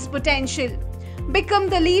business potential. Become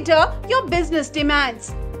the leader your business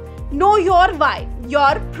demands. Know your why,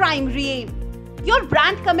 your primary aim. Your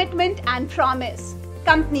brand commitment and promise.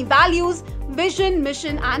 Company values, vision,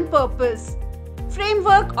 mission and purpose.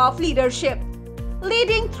 Framework of leadership.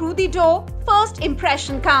 Leading through the door, first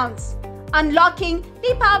impression counts. Unlocking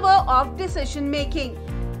the power of decision making.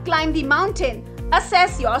 Climb the mountain.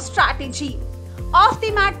 Assess your strategy. Off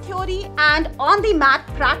the mat theory and on the mat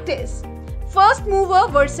practice. First mover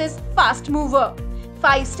versus fast mover.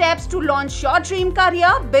 5 steps to launch your dream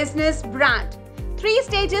career, business, brand. 3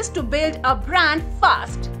 stages to build a brand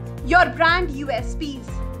fast. Your brand USPs.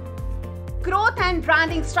 Growth and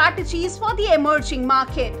branding strategies for the emerging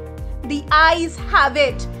market. The eyes have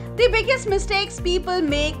it. The biggest mistakes people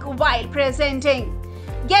make while presenting.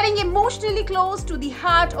 Getting emotionally close to the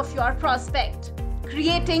heart of your prospect.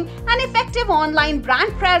 Creating an effective online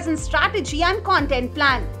brand presence strategy and content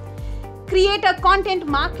plan. Create a content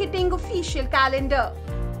marketing official calendar.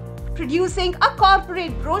 Producing a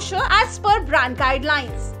corporate brochure as per brand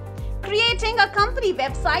guidelines. Creating a company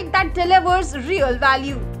website that delivers real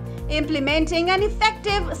value. Implementing an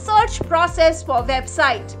effective search process for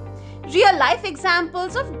website. Real life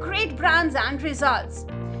examples of great brands and results.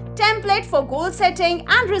 Template for goal setting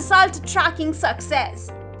and result tracking success.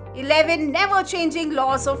 11 never-changing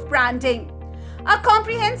laws of branding. A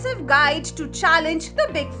comprehensive guide to challenge the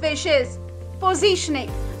big fishes.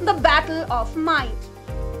 Positioning, the battle of mind.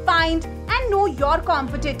 Find and know your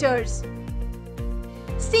competitors.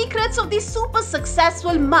 Secrets of the super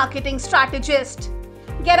successful marketing strategist.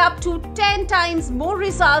 Get up to 10 times more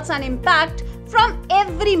results and impact from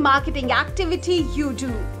every marketing activity you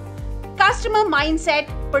do. Customer mindset,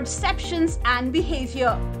 perceptions and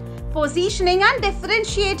behavior. Positioning and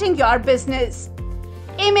differentiating your business.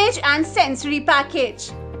 Image and sensory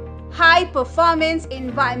package. High performance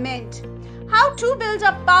environment. How to build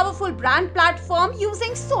a powerful brand platform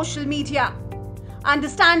using social media.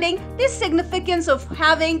 Understanding the significance of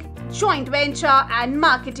having joint venture, and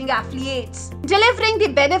marketing affiliates. Delivering the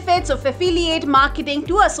benefits of affiliate marketing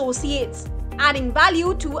to associates. Adding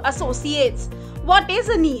value to associates. What is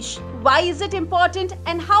a niche? Why is it important?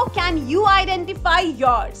 And how can you identify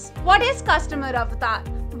yours? What is customer avatar?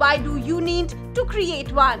 Why do you need to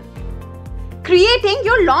create one? Creating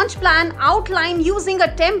your launch plan outline using a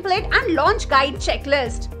template and launch guide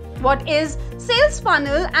checklist. What is sales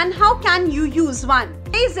funnel and how can you use one?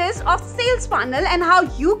 Phases of sales funnel and how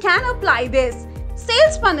you can apply this.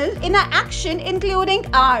 Sales funnel in action including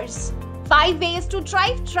hours. 5 ways to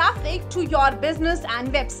drive traffic to your business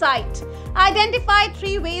and website. Identify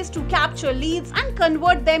 3 ways to capture leads and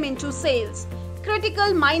convert them into sales.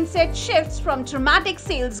 Critical mindset shifts from dramatic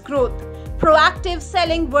sales growth. Proactive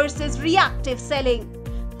selling versus reactive selling.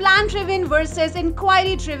 Plan-driven versus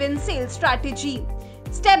inquiry-driven sales strategy.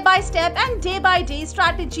 Step-by-step and day-by-day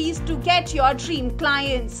strategies to get your dream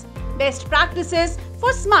clients. Best practices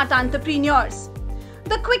for smart entrepreneurs.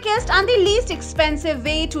 The quickest and the least expensive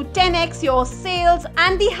way to 10x your sales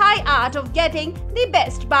and the high art of getting the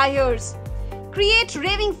best buyers. Create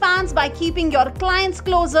raving fans by keeping your clients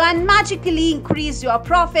closer and magically increase your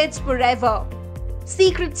profits forever.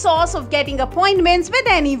 Secret sauce of getting appointments with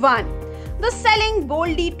anyone. The Selling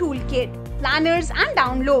Boldly Toolkit, planners and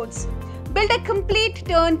downloads. Build a complete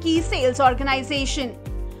turnkey sales organization.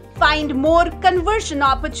 Find more conversion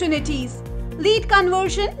opportunities. Lead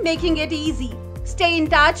conversion, making it easy. Stay in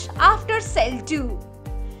touch after sell too.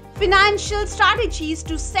 Financial strategies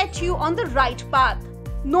to set you on the right path.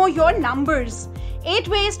 Know your numbers. 8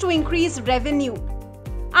 ways to increase revenue.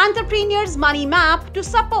 Entrepreneur's money map to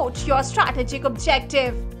support your strategic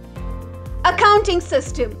objective. Accounting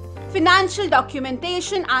system, financial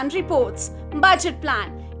documentation and reports, budget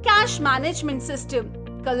plan, cash management system,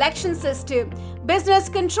 collection system, business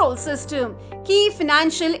control system, key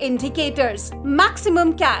financial indicators,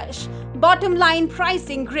 maximum cash, bottom line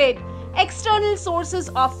pricing grid, external sources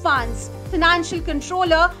of funds, financial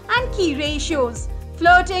controller and key ratios,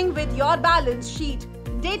 flirting with your balance sheet,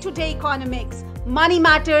 day-to-day economics, money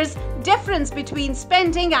matters, difference between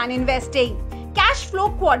spending and investing, cash flow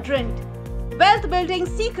quadrant, wealth building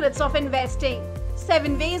secrets of investing,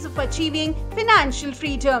 7 ways of achieving financial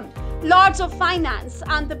freedom, lords of finance,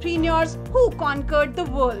 entrepreneurs who conquered the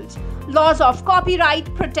world, laws of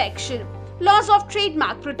copyright protection, laws of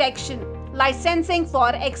trademark protection, licensing for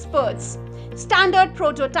experts, standard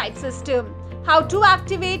prototype system, how to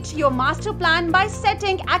activate your master plan by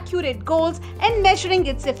setting accurate goals and measuring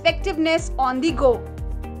its effectiveness on the go,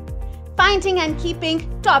 finding and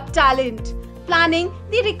keeping top talent, planning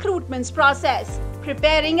the recruitment process,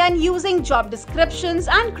 preparing and using job descriptions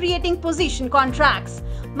and creating position contracts,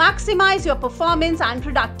 maximize your performance and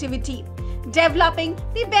productivity, developing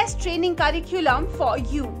the best training curriculum for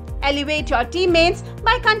you, elevate your teammates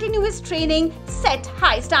by continuous training, set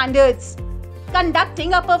high standards,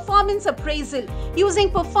 conducting a performance appraisal using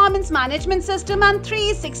performance management system and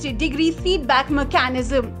 360-degree feedback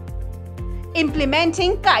mechanism,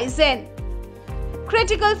 implementing Kaizen,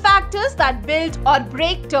 critical factors that build or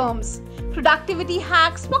break terms, productivity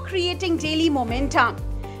hacks for creating daily momentum,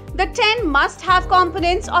 the 10 must-have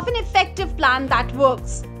components of an effective plan that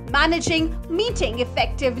works, managing meeting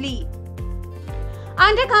effectively.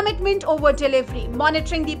 Under commitment over delivery,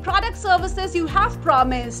 monitoring the product services you have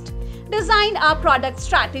promised, design a product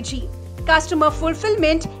strategy, customer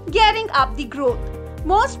fulfillment, gearing up the growth,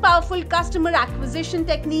 most powerful customer acquisition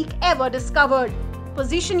technique ever discovered,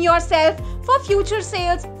 position yourself for future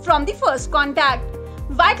sales from the first contact,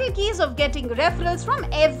 vital keys of getting referrals from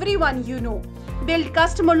everyone you know, build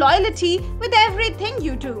customer loyalty with everything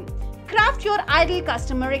you do, craft your ideal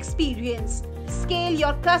customer experience, scale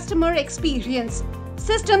your customer experience,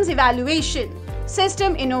 systems evaluation,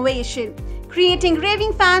 system innovation, creating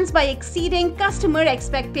raving fans by exceeding customer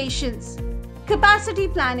expectations, capacity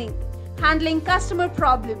planning, handling customer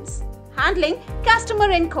problems, handling customer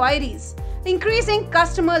inquiries, increasing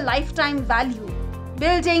customer lifetime value,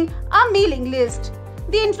 building a mailing list,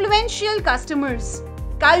 the influential customers,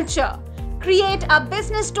 culture, create a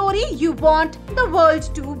business story you want the world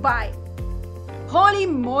to buy. Holy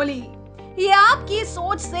moly! ये आपकी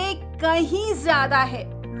सोच से कहीं ज्यादा है,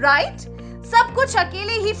 right? सब कुछ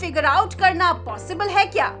अकेले ही फिगर आउट करना पॉसिबल है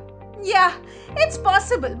क्या? Yeah, it's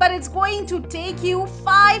possible, but it's going to take you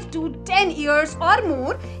 5 to 10 years or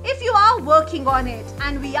more if you are working on it.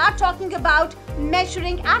 And we are talking about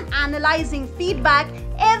measuring and analyzing feedback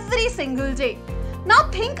every single day. Now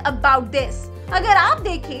think about this. अगर आप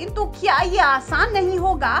देखें तो क्या ये आसान नहीं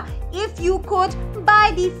होगा if you could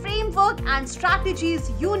buy the framework and strategies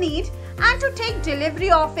you need and to take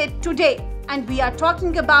delivery of it today. And we are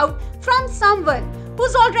talking about from someone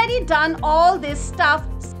who's already done all this stuff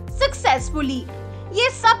successfully. ये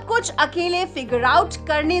सब कुछ अकेले figure out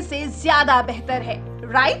करने से ज़्यादा बेहतर है,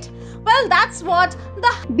 right? Well, that's what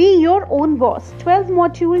the Be Your Own Boss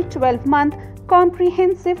 12-module 12-month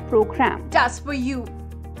comprehensive program does for you.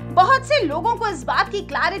 बहुत से लोगों को इस बात की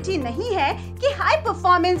क्लैरिटी नहीं है कि हाई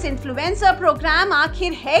परफॉर्मेंस इन्फ्लुएंसर प्रोग्राम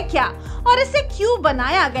आखिर है क्या और इसे क्यों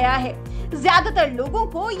बनाया गया है। ज्यादातर लोगों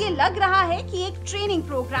को ये लग रहा है कि एक ट्रेनिंग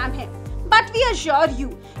प्रोग्राम है, but we assure you,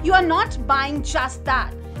 you are not buying just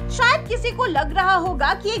that. शायद किसी को लग रहा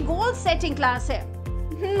होगा कि ये गोल सेटिंग क्लास है,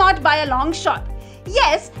 not bye a long shot.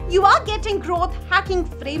 Yes, you are getting growth hacking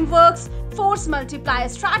frameworks, force multiplier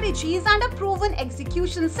strategies, and a proven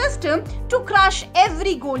execution system to crush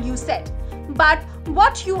every goal you set. But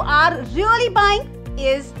what you are really buying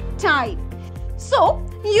is time. So,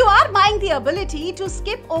 you are buying the ability to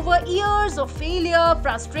skip over years of failure,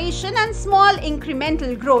 frustration, and small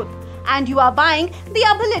incremental growth. And you are buying the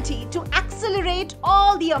ability to accelerate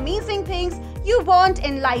all the amazing things you want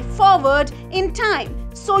in life forward in time,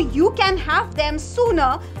 so you can have them sooner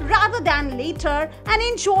rather than later and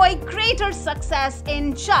enjoy greater success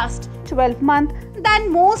in just 12 months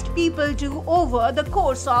than most people do over the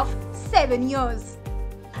course of 7 years.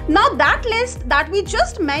 Now that list that we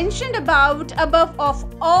just mentioned above of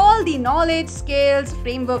all the knowledge, skills,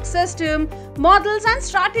 framework system, models and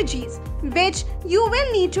strategies which you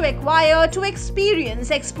will need to acquire to experience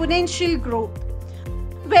exponential growth,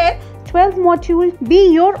 where 12-module Be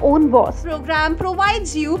Your Own Boss program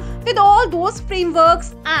provides you with all those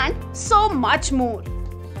frameworks and so much more.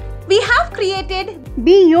 We have created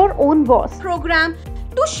Be Your Own Boss program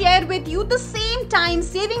to share with you the same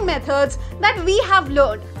time-saving methods that we have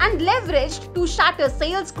learned and leveraged to shatter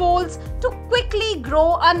sales goals, to quickly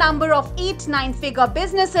grow a number of 8-9 figure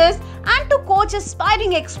businesses, and to coach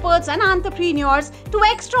aspiring experts and entrepreneurs to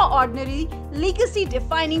extraordinary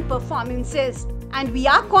legacy-defining performances. And we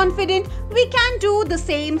are confident we can do the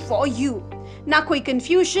same for you. ना कोई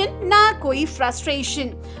confusion, ना कोई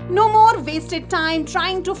frustration. No more wasted time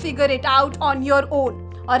trying to figure it out on your own.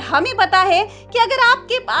 और हमें पता है कि अगर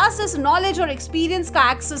आपके पास इस नॉलेज और एक्सपीरियंस का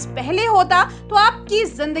एक्सेस पहले होता तो आपकी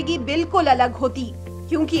जिंदगी बिल्कुल अलग होती,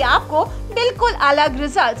 क्योंकि आपको बिल्कुल अलग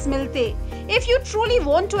रिजल्ट्स मिलते। If you truly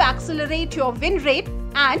want to accelerate your win rate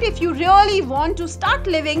and if you really want to start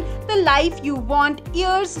living the life you want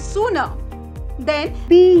years sooner, then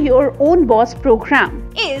Be Your Own Boss program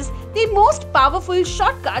is the most powerful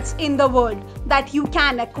shortcuts in the world that you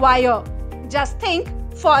can acquire. Just think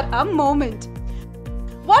for a moment.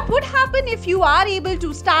 What would happen if you are able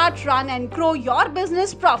to start, run and grow your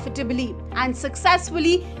business profitably and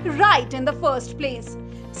successfully right in the first place?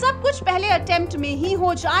 सब कुछ पहले attempt में ही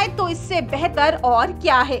हो जाए तो इससे बेहतर और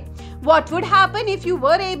क्या है? What would happen if you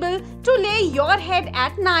were able to lay your head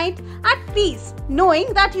at night at peace,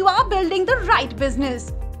 knowing that you are building the right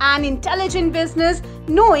business, an intelligent business,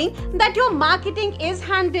 knowing that your marketing is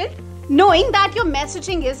handled, knowing that your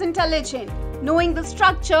messaging is intelligent, knowing the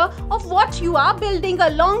structure of what you are building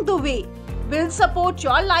along the way will support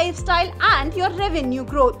your lifestyle and your revenue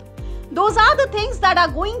growth. Those are the things that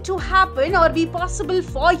are going to happen or be possible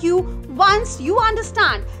for you once you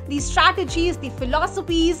understand the strategies, the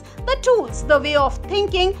philosophies, the tools, the way of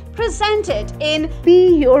thinking presented in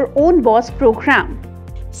Be Your Own Boss program.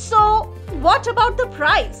 So, what about the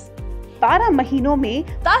price? 12 महीनों में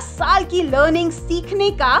 10 साल की learning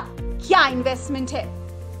सीखने का क्या investment है?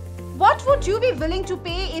 What would you be willing to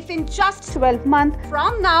pay if in just 12 months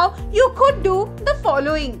from now you could do the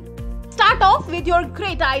following? Start off with your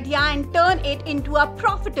great idea and turn it into a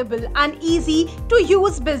profitable and easy to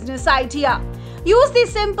use business idea. Use the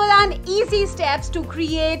simple and easy steps to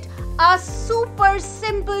create a super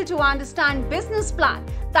simple to understand business plan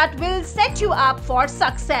that will set you up for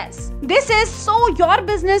success. This is so your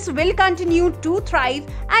business will continue to thrive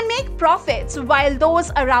and make profits while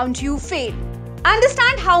those around you fail.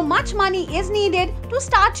 Understand how much money is needed to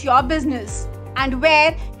start your business and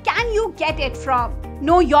where can you get it from.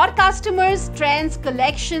 Know your customers, trends,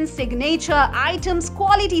 collections, signature, items,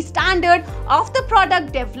 quality standard of the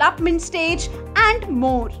product development stage and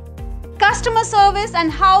more. Customer service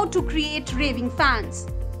and how to create raving fans.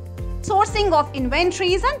 Sourcing of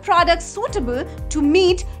inventories and products suitable to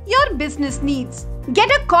meet your business needs. Get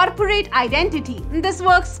a corporate identity. This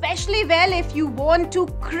works especially well if you want to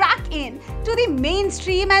crack in to the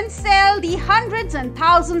mainstream and sell the hundreds and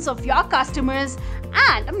thousands of your customers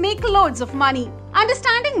and make loads of money.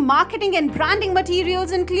 Understanding marketing and branding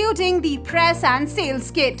materials including the press and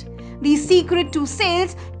sales kit. The secret to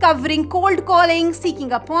sales covering cold calling,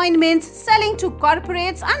 seeking appointments, selling to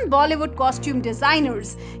corporates and Bollywood costume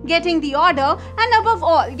designers, getting the order and above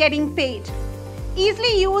all getting paid.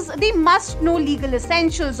 Easily use the must-know legal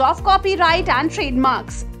essentials of copyright and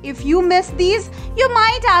trademarks. If you miss these, you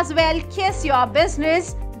might as well kiss your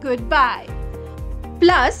business goodbye.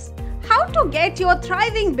 Plus, how to get your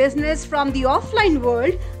thriving business from the offline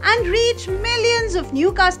world and reach millions of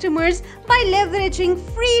new customers by leveraging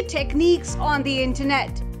free techniques on the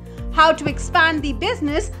internet. How to expand the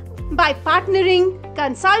business by partnering,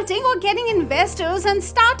 consulting, or getting investors and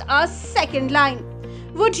start a second line.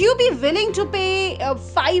 Would you be willing to pay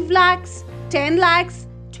 5 lakhs, 10 lakhs,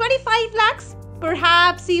 25 lakhs,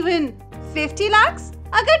 perhaps even 50 lakhs?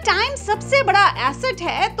 अगर time सबसे बड़ा asset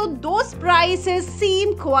है तो those prices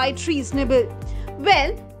seem quite reasonable.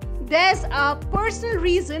 Well, there's a personal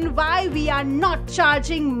reason why we are not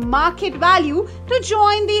charging market value to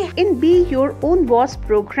join the Be Your Own Boss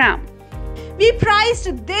program. We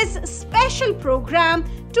priced this special program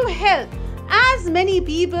to help as many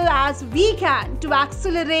people as we can to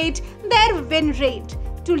accelerate their win rate,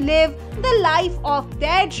 to live the life of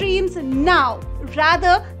their dreams now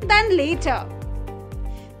rather than later.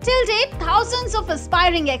 Till date, thousands of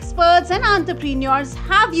aspiring experts and entrepreneurs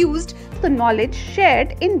have used The knowledge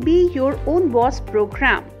shared in Be Your Own Boss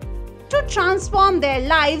program to transform their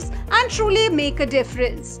lives and truly make a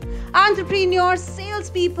difference. Entrepreneurs,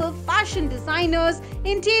 salespeople, fashion designers,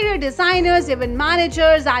 interior designers, event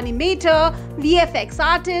managers, animator, VFX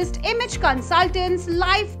artists, image consultants,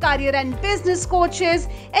 life, career and business coaches,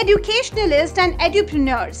 educationalists and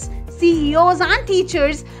edupreneurs, CEOs and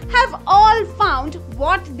teachers have all found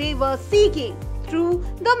what they were seeking through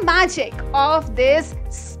the magic of this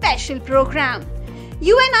special program.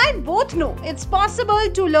 You and I both know it's possible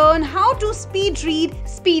to learn how to speed read,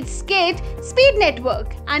 speed skate, speed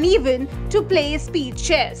network, and even to play speed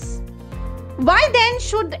chess. Why then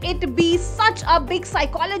should it be such a big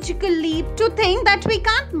psychological leap to think that we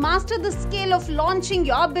can't master the skill of launching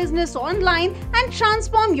your business online and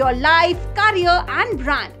transform your life, career, and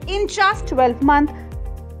brand in just 12 months?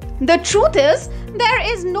 The truth is,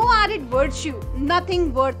 there is no added virtue,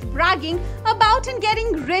 nothing worth bragging about in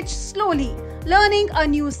getting rich slowly, learning a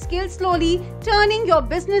new skill slowly, turning your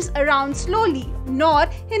business around slowly, nor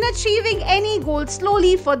in achieving any goal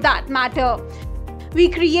slowly for that matter. We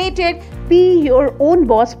created Be Your Own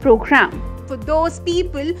Boss program for those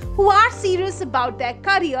people who are serious about their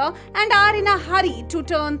career and are in a hurry to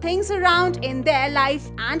turn things around in their life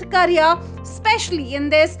and career, especially in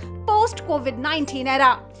this post-COVID-19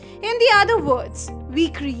 era. In the other words, we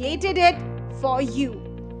created it for you.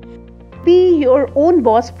 Be Your Own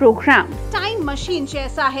Boss program time machine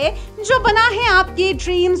जैसा है जो बना है आपके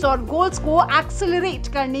dreams और goals को accelerate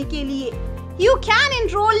करने के लिए. You can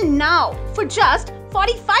enroll now for just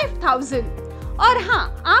 45,000. और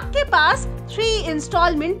हाँ, आपके पास 3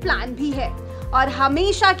 इंस्टॉलमेंट प्लान भी है और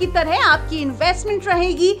हमेशा की तरह आपकी इन्वेस्टमेंट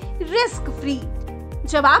रहेगी रिस्क फ्री.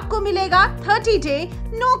 जब आपको मिलेगा 30 day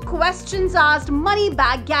know questions asked money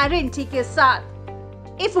back guarantee के साथ.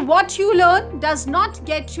 If what you learn does not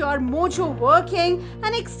get your mojo working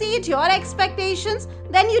and exceed your expectations,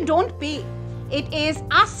 then you don't pay. It is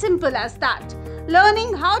as simple as that.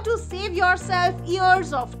 Learning how to save yourself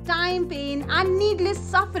years of time, pain, and needless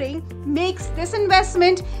suffering makes this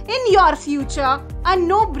investment in your future a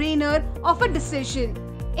no-brainer of a decision.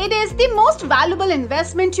 It is the most valuable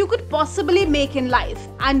investment you could possibly make in life,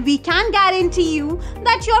 and we can guarantee you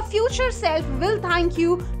that your future self will thank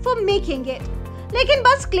you for making it. लेकिन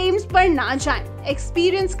बस claims पर ना जाएं,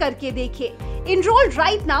 experience करके देखिए. Enroll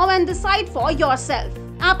right now and decide for yourself.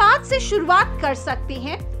 आप आज से शुरुआत कर सकते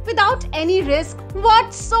हैं without any risk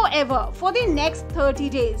whatsoever for the next 30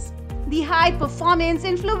 days. The High Performance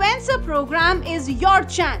Influencer Program is your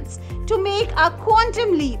chance to make a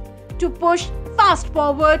quantum leap, to push fast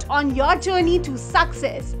forward on your journey to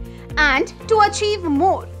success and to achieve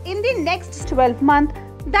more in the next 12 months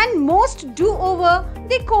than most do over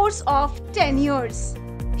the course of 10 years.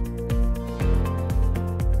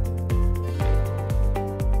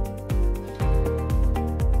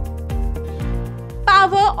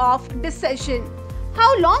 Power of decision.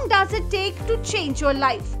 How long does it take to change your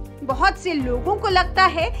life? बहुत से लोगों को लगता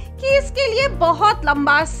है कि इसके लिए बहुत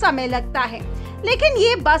लंबा समय लगता है, लेकिन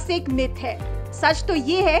ये बस एक मिथ है. सच तो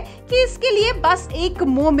ये है कि इसके लिए बस एक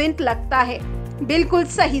मोमेंट लगता है. बिल्कुल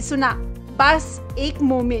सही सुना, बस एक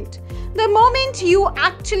moment. The moment you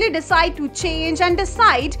actually decide to change and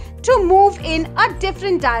decide to move in a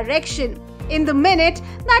different direction, in the minute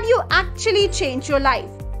that you actually change your life.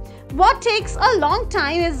 What takes a long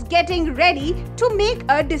time is getting ready to make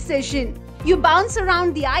a decision. You bounce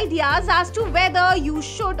around the ideas as to whether you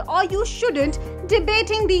should or you shouldn't,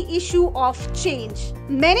 debating the issue of change.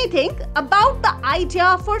 Many think about the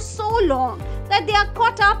idea for so long that they are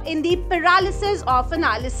caught up in the paralysis of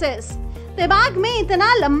analysis. दिमाग में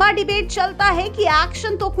इतना लंबा debate चलता है कि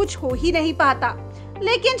action तो कुछ हो ही नहीं पाता,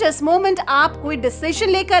 लेकिन जिस मोमेंट आप कोई डिसीजन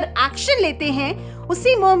लेकर एक्शन लेते हैं,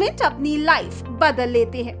 उसी मोमेंट अपनी लाइफ बदल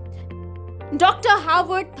लेते हैं। Dr.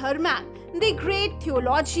 Howard Thurman, the great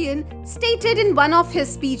theologian, stated in one of his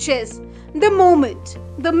speeches, the minute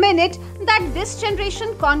that this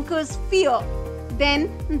generation conquers fear, then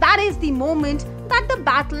that is the moment that the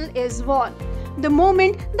battle is won. The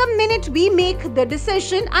minute we make the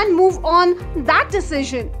decision and move on, that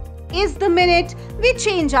decision is the minute we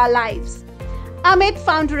change our lives. Amit,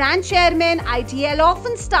 founder and chairman, IDL,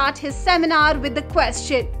 often start his seminar with the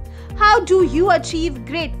question, how do you achieve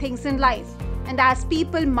great things in life? And as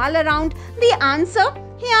people mull around the answer,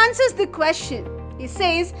 he answers the question. He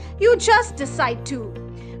says, you just decide to.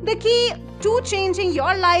 The key to changing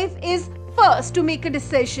your life is first to make a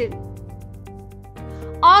decision.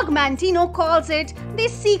 Og Mandino calls it the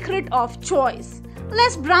secret of choice.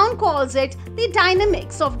 Les Brown calls it the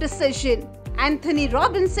dynamics of decision. Anthony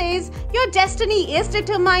Robbins says your destiny is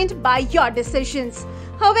determined by your decisions.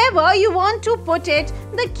 However you want to put it,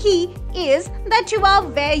 the key is that you are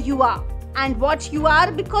where you are and what you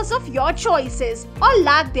are because of your choices or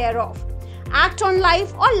lack thereof. Act on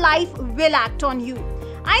life or life will act on you.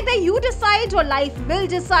 Either you decide or life will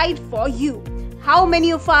decide for you. How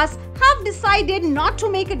many of us have decided not to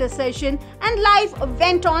make a decision and life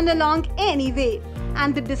went on along anyway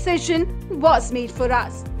and the decision was made for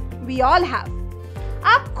us? We all have.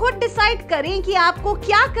 आप खुद decide करें कि आपको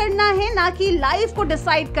क्या करना है, ना कि लाइफ को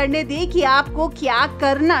डिसाइड करने दें कि आपको क्या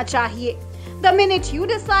करना चाहिए. The minute you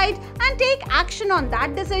decide and take action on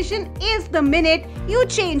that decision is the minute you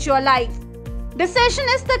change your life. Decision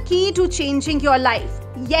is the key to changing your life.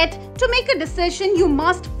 Yet, to make a decision, you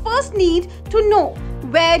must first need to know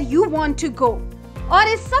where you want to go. और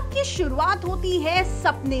इस सब की शुरुआत होती है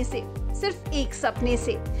सपने से, सिर्फ एक सपने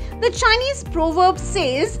से. The Chinese proverb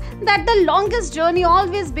says that the longest journey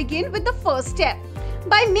always begins with the first step.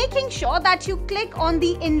 By making sure that you click on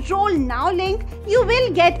the Enroll Now link, you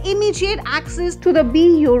will get immediate access to the Be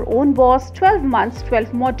Your Own Boss 12 months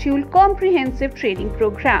 12 module comprehensive training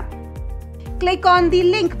program. Click on the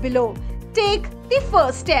link below. Take the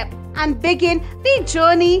first step and begin the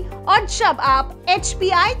journey. और जब आप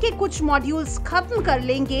HPI के कुछ modules खत्म कर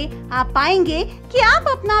लेंगे, आप पाएंगे कि आप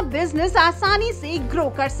अपना बिजनेस आसानी से ग्रो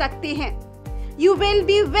कर सकते हैं. You will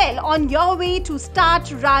be well on your way to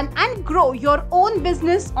start, run and grow your own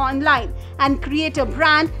business online and create a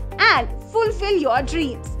brand and fulfill your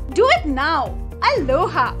dreams. Do it now.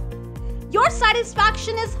 Aloha. Your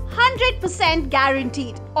satisfaction is 100%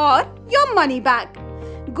 guaranteed or your money back.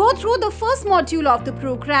 Go through the first module of the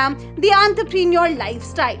program, The Entrepreneur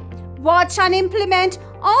Lifestyle. Watch and implement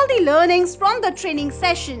all the learnings from the training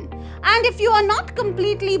session. And if you are not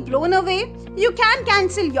completely blown away, you can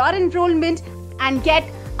cancel your enrollment and get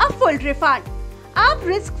a full refund. आप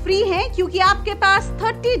risk free हैं क्योंकि आपके पास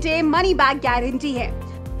 30-day money back guarantee है.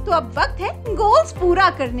 तो अब वक्त है goals पूरा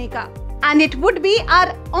करने का. And it would be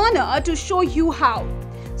our honor to show you how.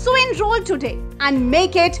 So enroll today and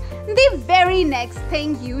make it the very next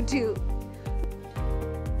thing you do.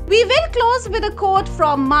 We will close with a quote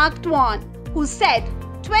from Mark Twain, who said,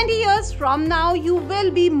 20 years from now, you will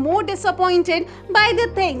be more disappointed by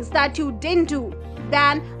the things that you didn't do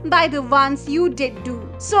than by the ones you did do.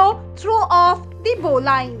 So throw off the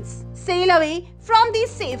bowlines. Sail away from the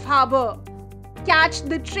safe harbor. Catch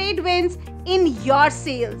the trade winds in your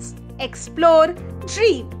sails. Explore,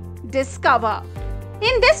 dream, discover.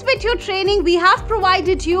 In this video training, we have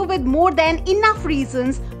provided you with more than enough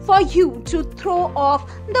reasons for you to throw off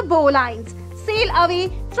the bowlines, sail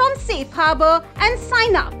away from safe harbor and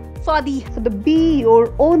sign up for the Be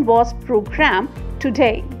Your Own Boss program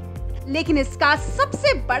today. लेकिन इसका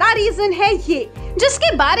सबसे बड़ा reason है ये,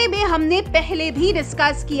 जिसके बारे में हमने पहले भी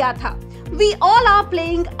डिस्कस किया था. We all are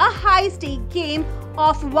playing a high stake game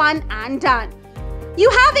of one and done. You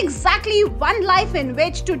have exactly one life in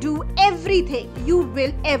which to do everything you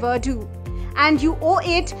will ever do. And you owe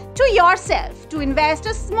it to yourself to invest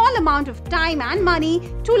a small amount of time and money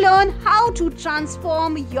to learn how to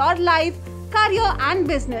transform your life, career and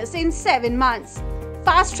business in 7 months.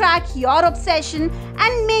 Fast track your obsession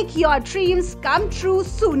and make your dreams come true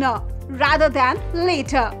sooner rather than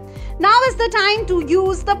later. Now is the time to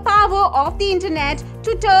use the power of the internet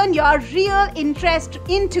to turn your real interest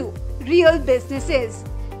into real businesses.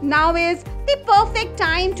 Now is the perfect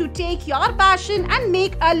time to take your passion and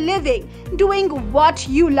make a living doing what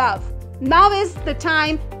you love. Now is the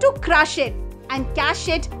time to crush it and cash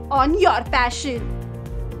it on your passion.